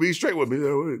on, buddy? To be straight with me.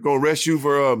 We're going to arrest you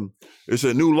for, it's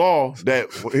a new law that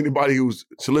anybody who's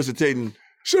soliciting,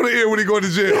 Show the ear when he go to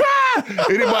jail.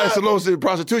 anybody soliciting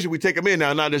prostitution, we take them in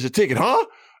now. Now there's a ticket, huh?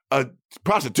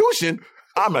 Prostitution?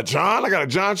 I'm a John. I got a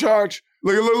John charge.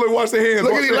 Look, watch the hands.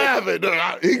 Look watch at he the-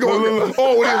 laughing. He going, Look.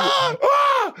 oh, when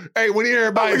he, hey, when he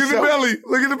here by Look at the himself. belly.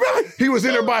 Look at the belly. He was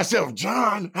in there by himself.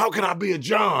 John, how can I be a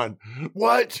John?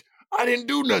 What? I didn't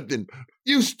do nothing.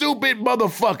 You stupid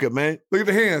motherfucker, man. Look at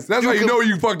the hands. That's You how you can- know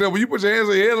you fucked up. When you put your hands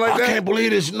on your head like I that. can't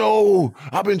believe this. No,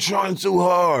 I've been trying too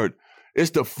hard. It's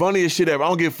the funniest shit ever. I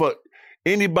don't give a fuck.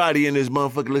 Anybody in this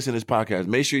motherfucker listen to this podcast,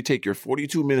 make sure you take your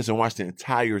 42 minutes and watch the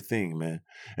entire thing, man.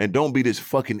 And don't be this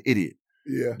fucking idiot.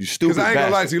 Yeah. You stupid Because I ain't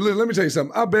gonna lie bastard. to you. Listen, let me tell you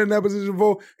something. I've been in that position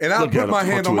before, and I Look at put him, my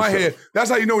talk hand to on my himself. head. That's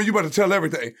how you know when you about to tell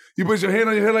everything. You put your hand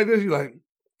on your head like this, you like,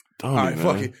 Don't all right, man.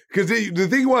 fuck it. Because the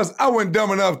thing was, I wasn't dumb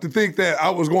enough to think that I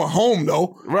was going home,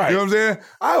 though. Right. You know what I'm saying?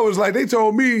 I was like, they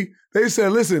told me, they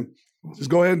said, listen, just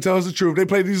go ahead and tell us the truth. They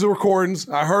played these recordings.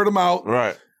 I heard them out.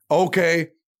 Right. Okay.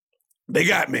 They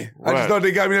got me. I Right. just thought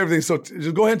they got me and everything. So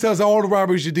just go ahead and tell us all the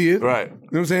robberies you did. Right. You know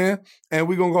what I'm saying? And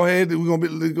we're going to go ahead. We're going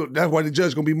to be. That's why the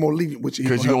judge going to be more lenient with you.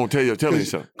 Because you going to tell me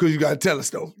something. Because you got to tell us,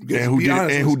 though.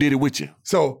 And who did it with you?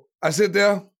 So I sit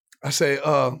there. I say,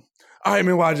 all right,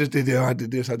 man, well, I just did that. I did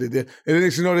this. I did that. And the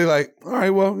next thing you know, they're like, all right,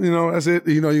 well, that's it.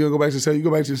 You're going to go back to the cell. You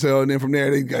go back to the cell. And then from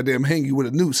there, they goddamn hang you with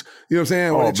a noose. You know what I'm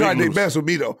saying? Well, they tried their best with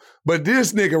me, though. But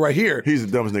this nigga right here. He's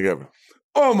the dumbest nigga ever.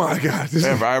 Oh, my God.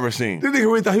 I ever seen. This nigga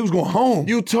really thought he was going home.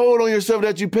 You told on yourself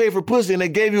that you paid for pussy and they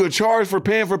gave you a charge for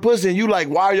paying for pussy and you like,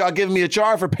 why are y'all giving me a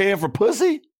charge for paying for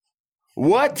pussy?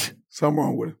 What? Something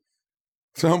wrong with him.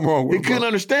 Something wrong with He him. couldn't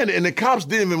understand it. And the cops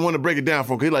didn't even want to break it down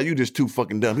for him. He like, you just too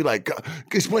fucking dumb. He like,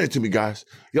 explain it to me, guys.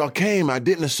 Y'all came, I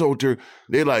didn't assault her.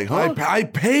 They like, huh? I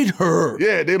paid her.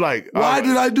 Yeah, they like, why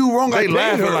did I do wrong? They I paid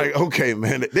laughing her. like, okay,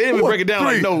 man. They didn't even break it down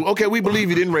like, no, okay, we believe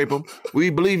you didn't rape him. We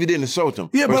believe you didn't assault him.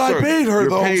 Yeah, but I sir, paid her, you're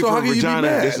though, paid so for how can you be vagina.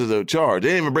 mad? This is a charge. They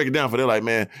didn't even break it down for. They're like,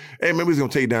 man, hey, man, we was going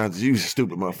to take you down to you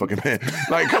stupid motherfucking man.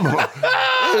 Like, come on.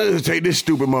 Let's take this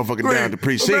stupid motherfucker down to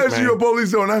precinct, imagine man. you're a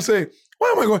police though, and I say,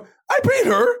 why am I going? I paid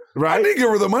her. Right. I didn't give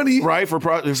her the money. Right, So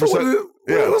what's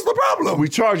the problem? We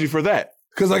charge you for that.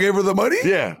 Because I gave her the money?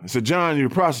 Yeah. So, John, you're a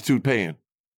prostitute paying.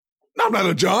 I'm not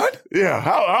a John. Yeah.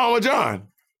 How am I John?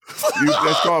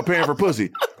 That's called paying for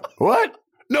pussy. What?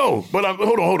 No, but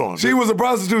hold on. She was a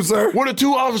prostitute, sir. Where the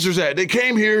two officers at? They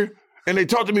came here and they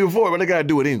talked to me before, but they got to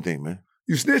do with anything, man.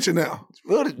 You snitching now.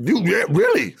 Yeah,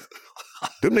 really?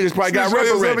 Them niggas probably got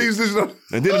reprimanded.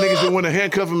 And then the niggas didn't want to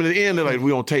handcuff him in the end. They're like,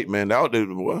 we on tape, man.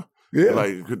 What? Yeah.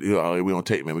 Like, we on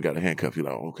tape, man. We got to handcuff you.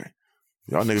 Like, okay.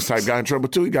 Y'all niggas type got in trouble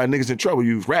too. You got niggas in trouble.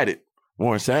 You ratted.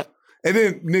 Warren Sapp. And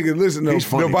then, nigga, listen, the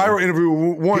viral interview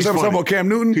with Warren Sapp was talking about Cam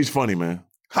Newton. He's funny, man.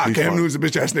 Cam Newton's a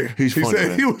bitch ass nigga. He's funny, said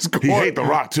man. he was going. He hate The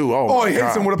Rock too. Oh, he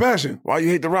hates him with a passion. Why you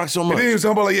hate The Rock so much? And then he was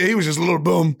talking about he was just a little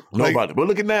bum. Nobody. But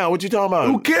look at now. What you talking about?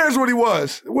 Who cares what he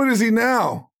was? What is he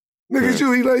now?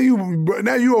 Nigga, he let you.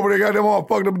 Now you over there got them all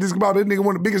fucked up and about this nigga,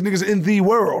 one of the biggest niggas in the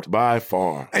world. By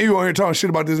far. And you over here talking shit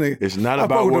about this nigga. It's not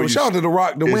about where you shout out to The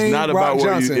Rock, Dwayne Rock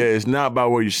Johnson. It's not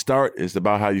about where you start. It's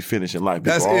about how you finish in life.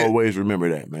 People always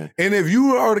remember that, man. And if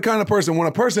you are the kind of person, when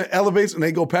a person elevates and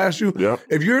they go past you,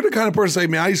 if you're the kind of person say,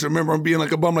 man, I used to remember him being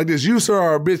like a bum like this, you, sir,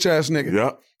 are a bitch ass nigga.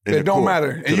 Yep. It don't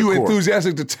matter. And you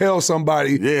enthusiastic to tell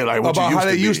somebody about how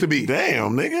they used to be.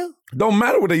 Damn, nigga. Don't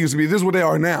matter what they used to be. This is what they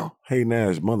are now. Hey, now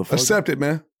it's motherfucker. Accept it,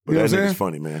 man. But you know that what I'm saying? nigga's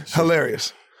funny, man.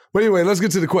 Hilarious. But anyway, let's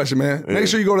get to the question, man. Make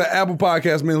sure you go to Apple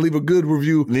Podcasts, man, leave a good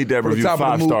review. Need that review.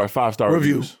 5-star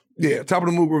reviews. Yeah, Top of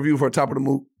the Mook review for a Top of the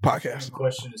Mook podcast. The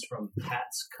question is from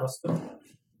Pat's Custom.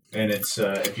 And it's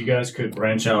if you guys could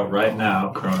branch out right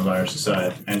now, coronavirus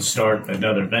aside, and start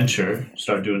another venture,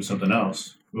 start doing something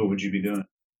else, what would you be doing?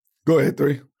 Go ahead,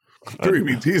 3. 3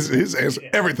 means his answer,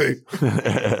 everything.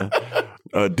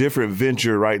 A different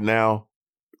venture right now,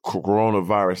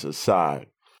 coronavirus aside.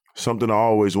 Something I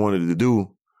always wanted to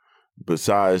do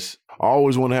besides, I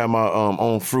always want to have my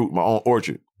own fruit, my own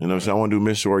orchard. You know what I'm saying? I want to do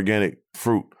Mr. Organic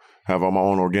fruit. Have all my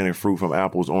own organic fruit from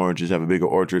apples, oranges, have a bigger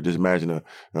orchard. Just imagine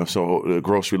so the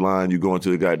grocery line, you go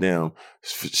into the goddamn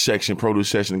section, produce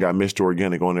section, got Mr.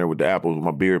 Organic on there with the apples, with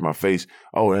my beard, my face.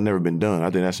 Oh, that never been done.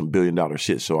 I think that's some $1 billion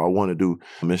shit. So I want to do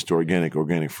Mr.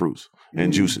 Organic fruits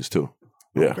and juices too.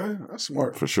 Yeah. Okay, that's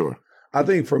smart. For sure. I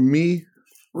think for me,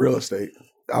 real estate.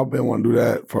 I've been wanting to do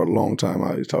that for a long time.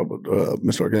 I talk about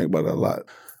Mr. Organic about that a lot.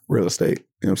 Real estate.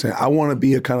 You know what I'm saying? I want to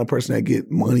be a kind of person that get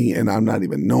money and I'm not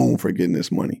even known for getting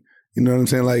this money. You know what I'm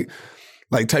saying?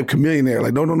 Like type chameleonaire.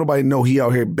 Like don't nobody know he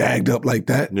out here bagged up like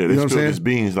that. Yeah, you they know what I'm saying? spilled his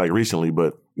beans like recently,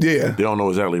 but yeah, they don't know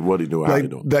exactly what he do or how he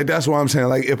do. Like that's what I'm saying.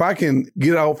 Like if I can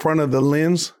get out front of the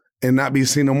lens and not be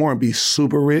seen no more and be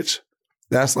super rich,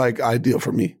 that's like ideal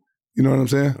for me. You know what I'm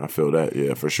saying? I feel that,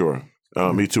 yeah, for sure.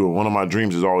 Me too. One of my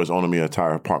dreams is always owning me an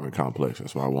entire apartment complex.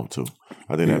 That's what I want to.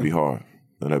 I think that'd be hard.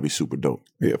 That'd be super dope.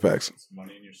 Yeah, facts.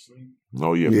 Money in your sleep.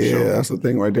 Oh, yeah, for sure. Yeah, that's the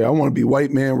thing right there. I want to be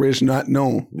white man rich, not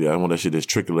known. Yeah, I want that shit to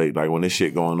triculate. Like when this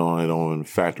shit going on, they don't even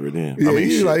factor it in. Yeah, I mean,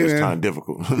 shit, like, it's man. kind of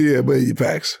difficult. Yeah, but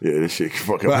facts. Yeah, this shit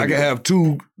fucking. But I can have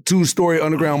two-story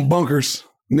underground bunkers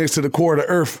next to the core of the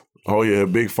earth. Oh yeah,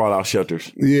 big fallout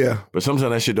shelters. Yeah. But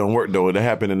sometimes that shit don't work though. It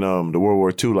happened in the World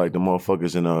War II. Like the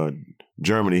motherfuckers in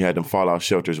Germany had them fallout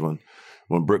shelters when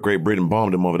Great Britain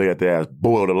bombed them over. They got their ass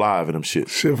boiled alive in them shit.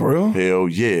 Shit, for real? Hell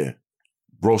yeah.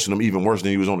 Roasting them even worse than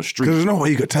he was on the street. Because there's no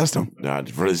way you could test them. Nah,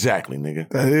 exactly, nigga.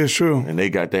 That is true. And they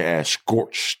got their ass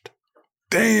scorched.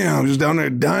 Damn, just down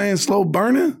there dying, slow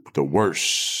burning? The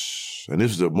worst. And this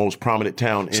was the most prominent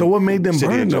town. So what made them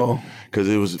burn though? Because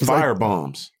it was fire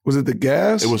bombs. Was it the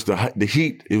gas? It was the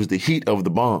heat. It was the heat of the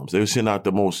bombs. They were sending out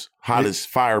the most hottest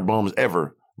fire bombs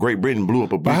ever Great Britain blew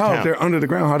up a big But how town. if they're under the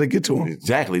ground? How they get to them?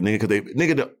 Exactly, nigga.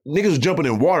 Because niggas was jumping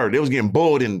in water. They was getting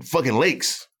boiled in fucking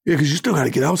lakes. Yeah, because you still got to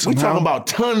get out We somehow. talking about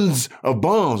tons of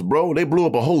bombs, bro. They blew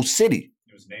up a whole city.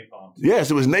 It was napalm.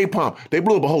 Yes, it was napalm. They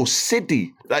blew up a whole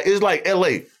city. Like it's like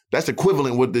L.A. That's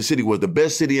equivalent what the city was. The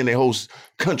best city in their whole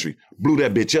country. Blew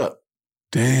that bitch up.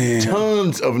 Damn.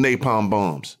 Tons of napalm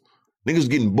bombs. Niggas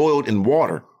getting boiled in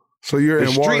water. So you're The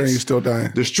in water and streets- you're still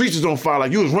dying. The streets was on fire.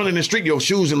 Like you was running the street, your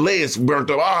shoes and legs burnt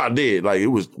up. I did. Like it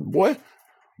was, boy,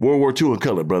 World War II in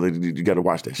color, brother. You got to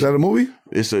watch that Is shit. that a movie?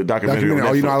 It's a documentary. Documentary. On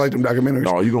Oh, you know I Netflix. like them documentaries.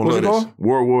 No, you gonna What's love it this. called?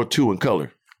 World War II in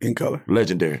color. In color.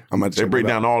 Legendary. I'm about to They check break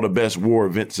it out. down all the best war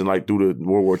events and like through the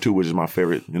World War II, which is my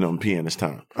favorite, pianist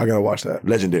time. I gotta watch that.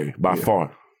 Legendary by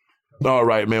far. All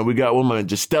right, man. We got one man,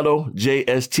 Justello,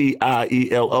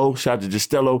 Jstielo. Shout out to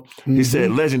Justello. He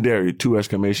said, legendary, 2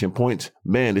 exclamation points.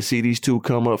 Man, to see these two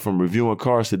come up from reviewing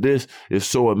cars to this is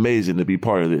so amazing to be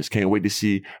part of this. Can't wait to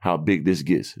see how big this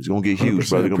gets. It's going to get huge, 100%.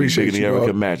 brother. It's going to be Appreciate bigger than you, you ever dog.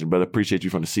 could imagine, brother. Appreciate you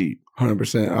from the seed.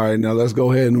 100%. All right, now let's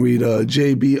go ahead and read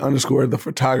JB_ the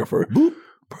photographer. Boop.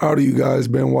 Proud of you guys.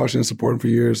 Been watching and supporting for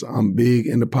years. I'm big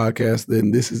into podcasts.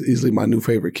 Then this is easily my new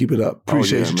favorite. Keep it up.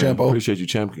 Appreciate Oh, yeah, you, man. Champo. Appreciate you,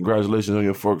 champ. Congratulations on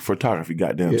your photography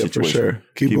goddamn Yeah, for situation. sure.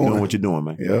 Keep doing going. what you're doing,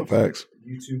 man. Yeah, facts.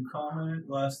 YouTube comment,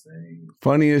 last thing.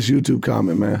 Funniest YouTube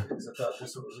comment, man. I thought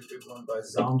this one was a good one by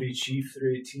Zombie Chief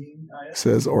 318.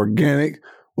 Says organic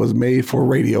was made for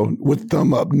radio with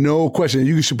thumb up. No question.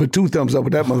 You should put 2 thumbs up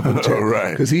with that motherfucker. All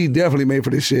right. Because he definitely made for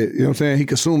this shit. You know what I'm saying? He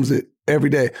consumes it every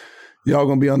day. Y'all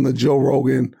gonna be on the Joe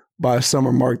Rogan by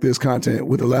summer mark this content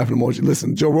with a laughing emoji.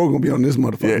 Listen, Joe Rogan gonna be on this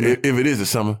motherfucker. Yeah, man. if it is the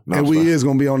summer. No, And I'm we sorry. is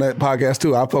gonna be on that podcast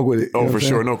too. I fuck with it. You know Oh, what for I'm sure.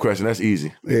 saying? No question. That's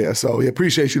easy. Yeah, so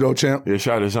appreciate you though, champ. Yeah,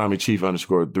 shout out to Zombie Chief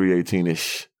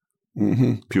 _318-ish.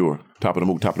 Mm-hmm. Pure. Top of the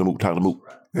moot, top of the moot, top of the moot.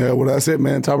 Yeah, well, that's it,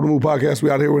 man. Top of the Move podcast. We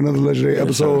out here with another legendary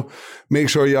episode. Make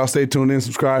sure y'all stay tuned in,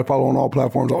 subscribe, follow on all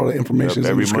platforms. All the information is in the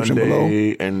Every description below.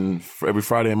 Monday and every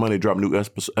Friday and Monday drop new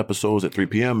episodes at 3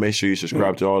 p.m. Make sure you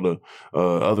subscribe to all the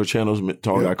other channels.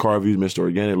 Talk Got Car Reviews, Mr.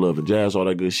 Organic, Love and Jazz, all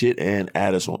that good shit. And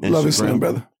add us on Instagram. Love and Slim,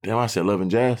 brother. Damn, I said Love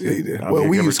and Jazz. Yeah, you did. I Well,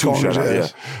 mean, we give her used to call her shout out,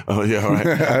 Jazz. Yeah. Oh, yeah, all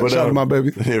right. Shout out to my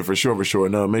baby. Yeah, for sure.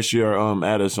 And make sure you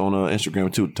add us on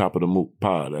Instagram too. Top of the Moot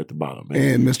Pod at the bottom, man.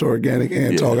 And Mr. Organic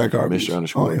and Tall Guy Car Reviews Mr. on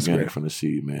 _Organic Instagram. from the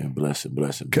seed, man. Blessing.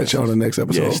 Catch y'all in the next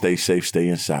episode. Yeah, stay safe, stay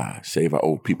inside. Save our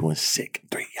old people and sick.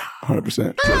 3 y'all.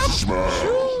 100%.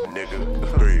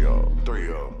 Nigga. 3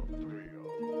 y'all.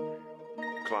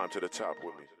 Climb to the top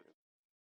with me.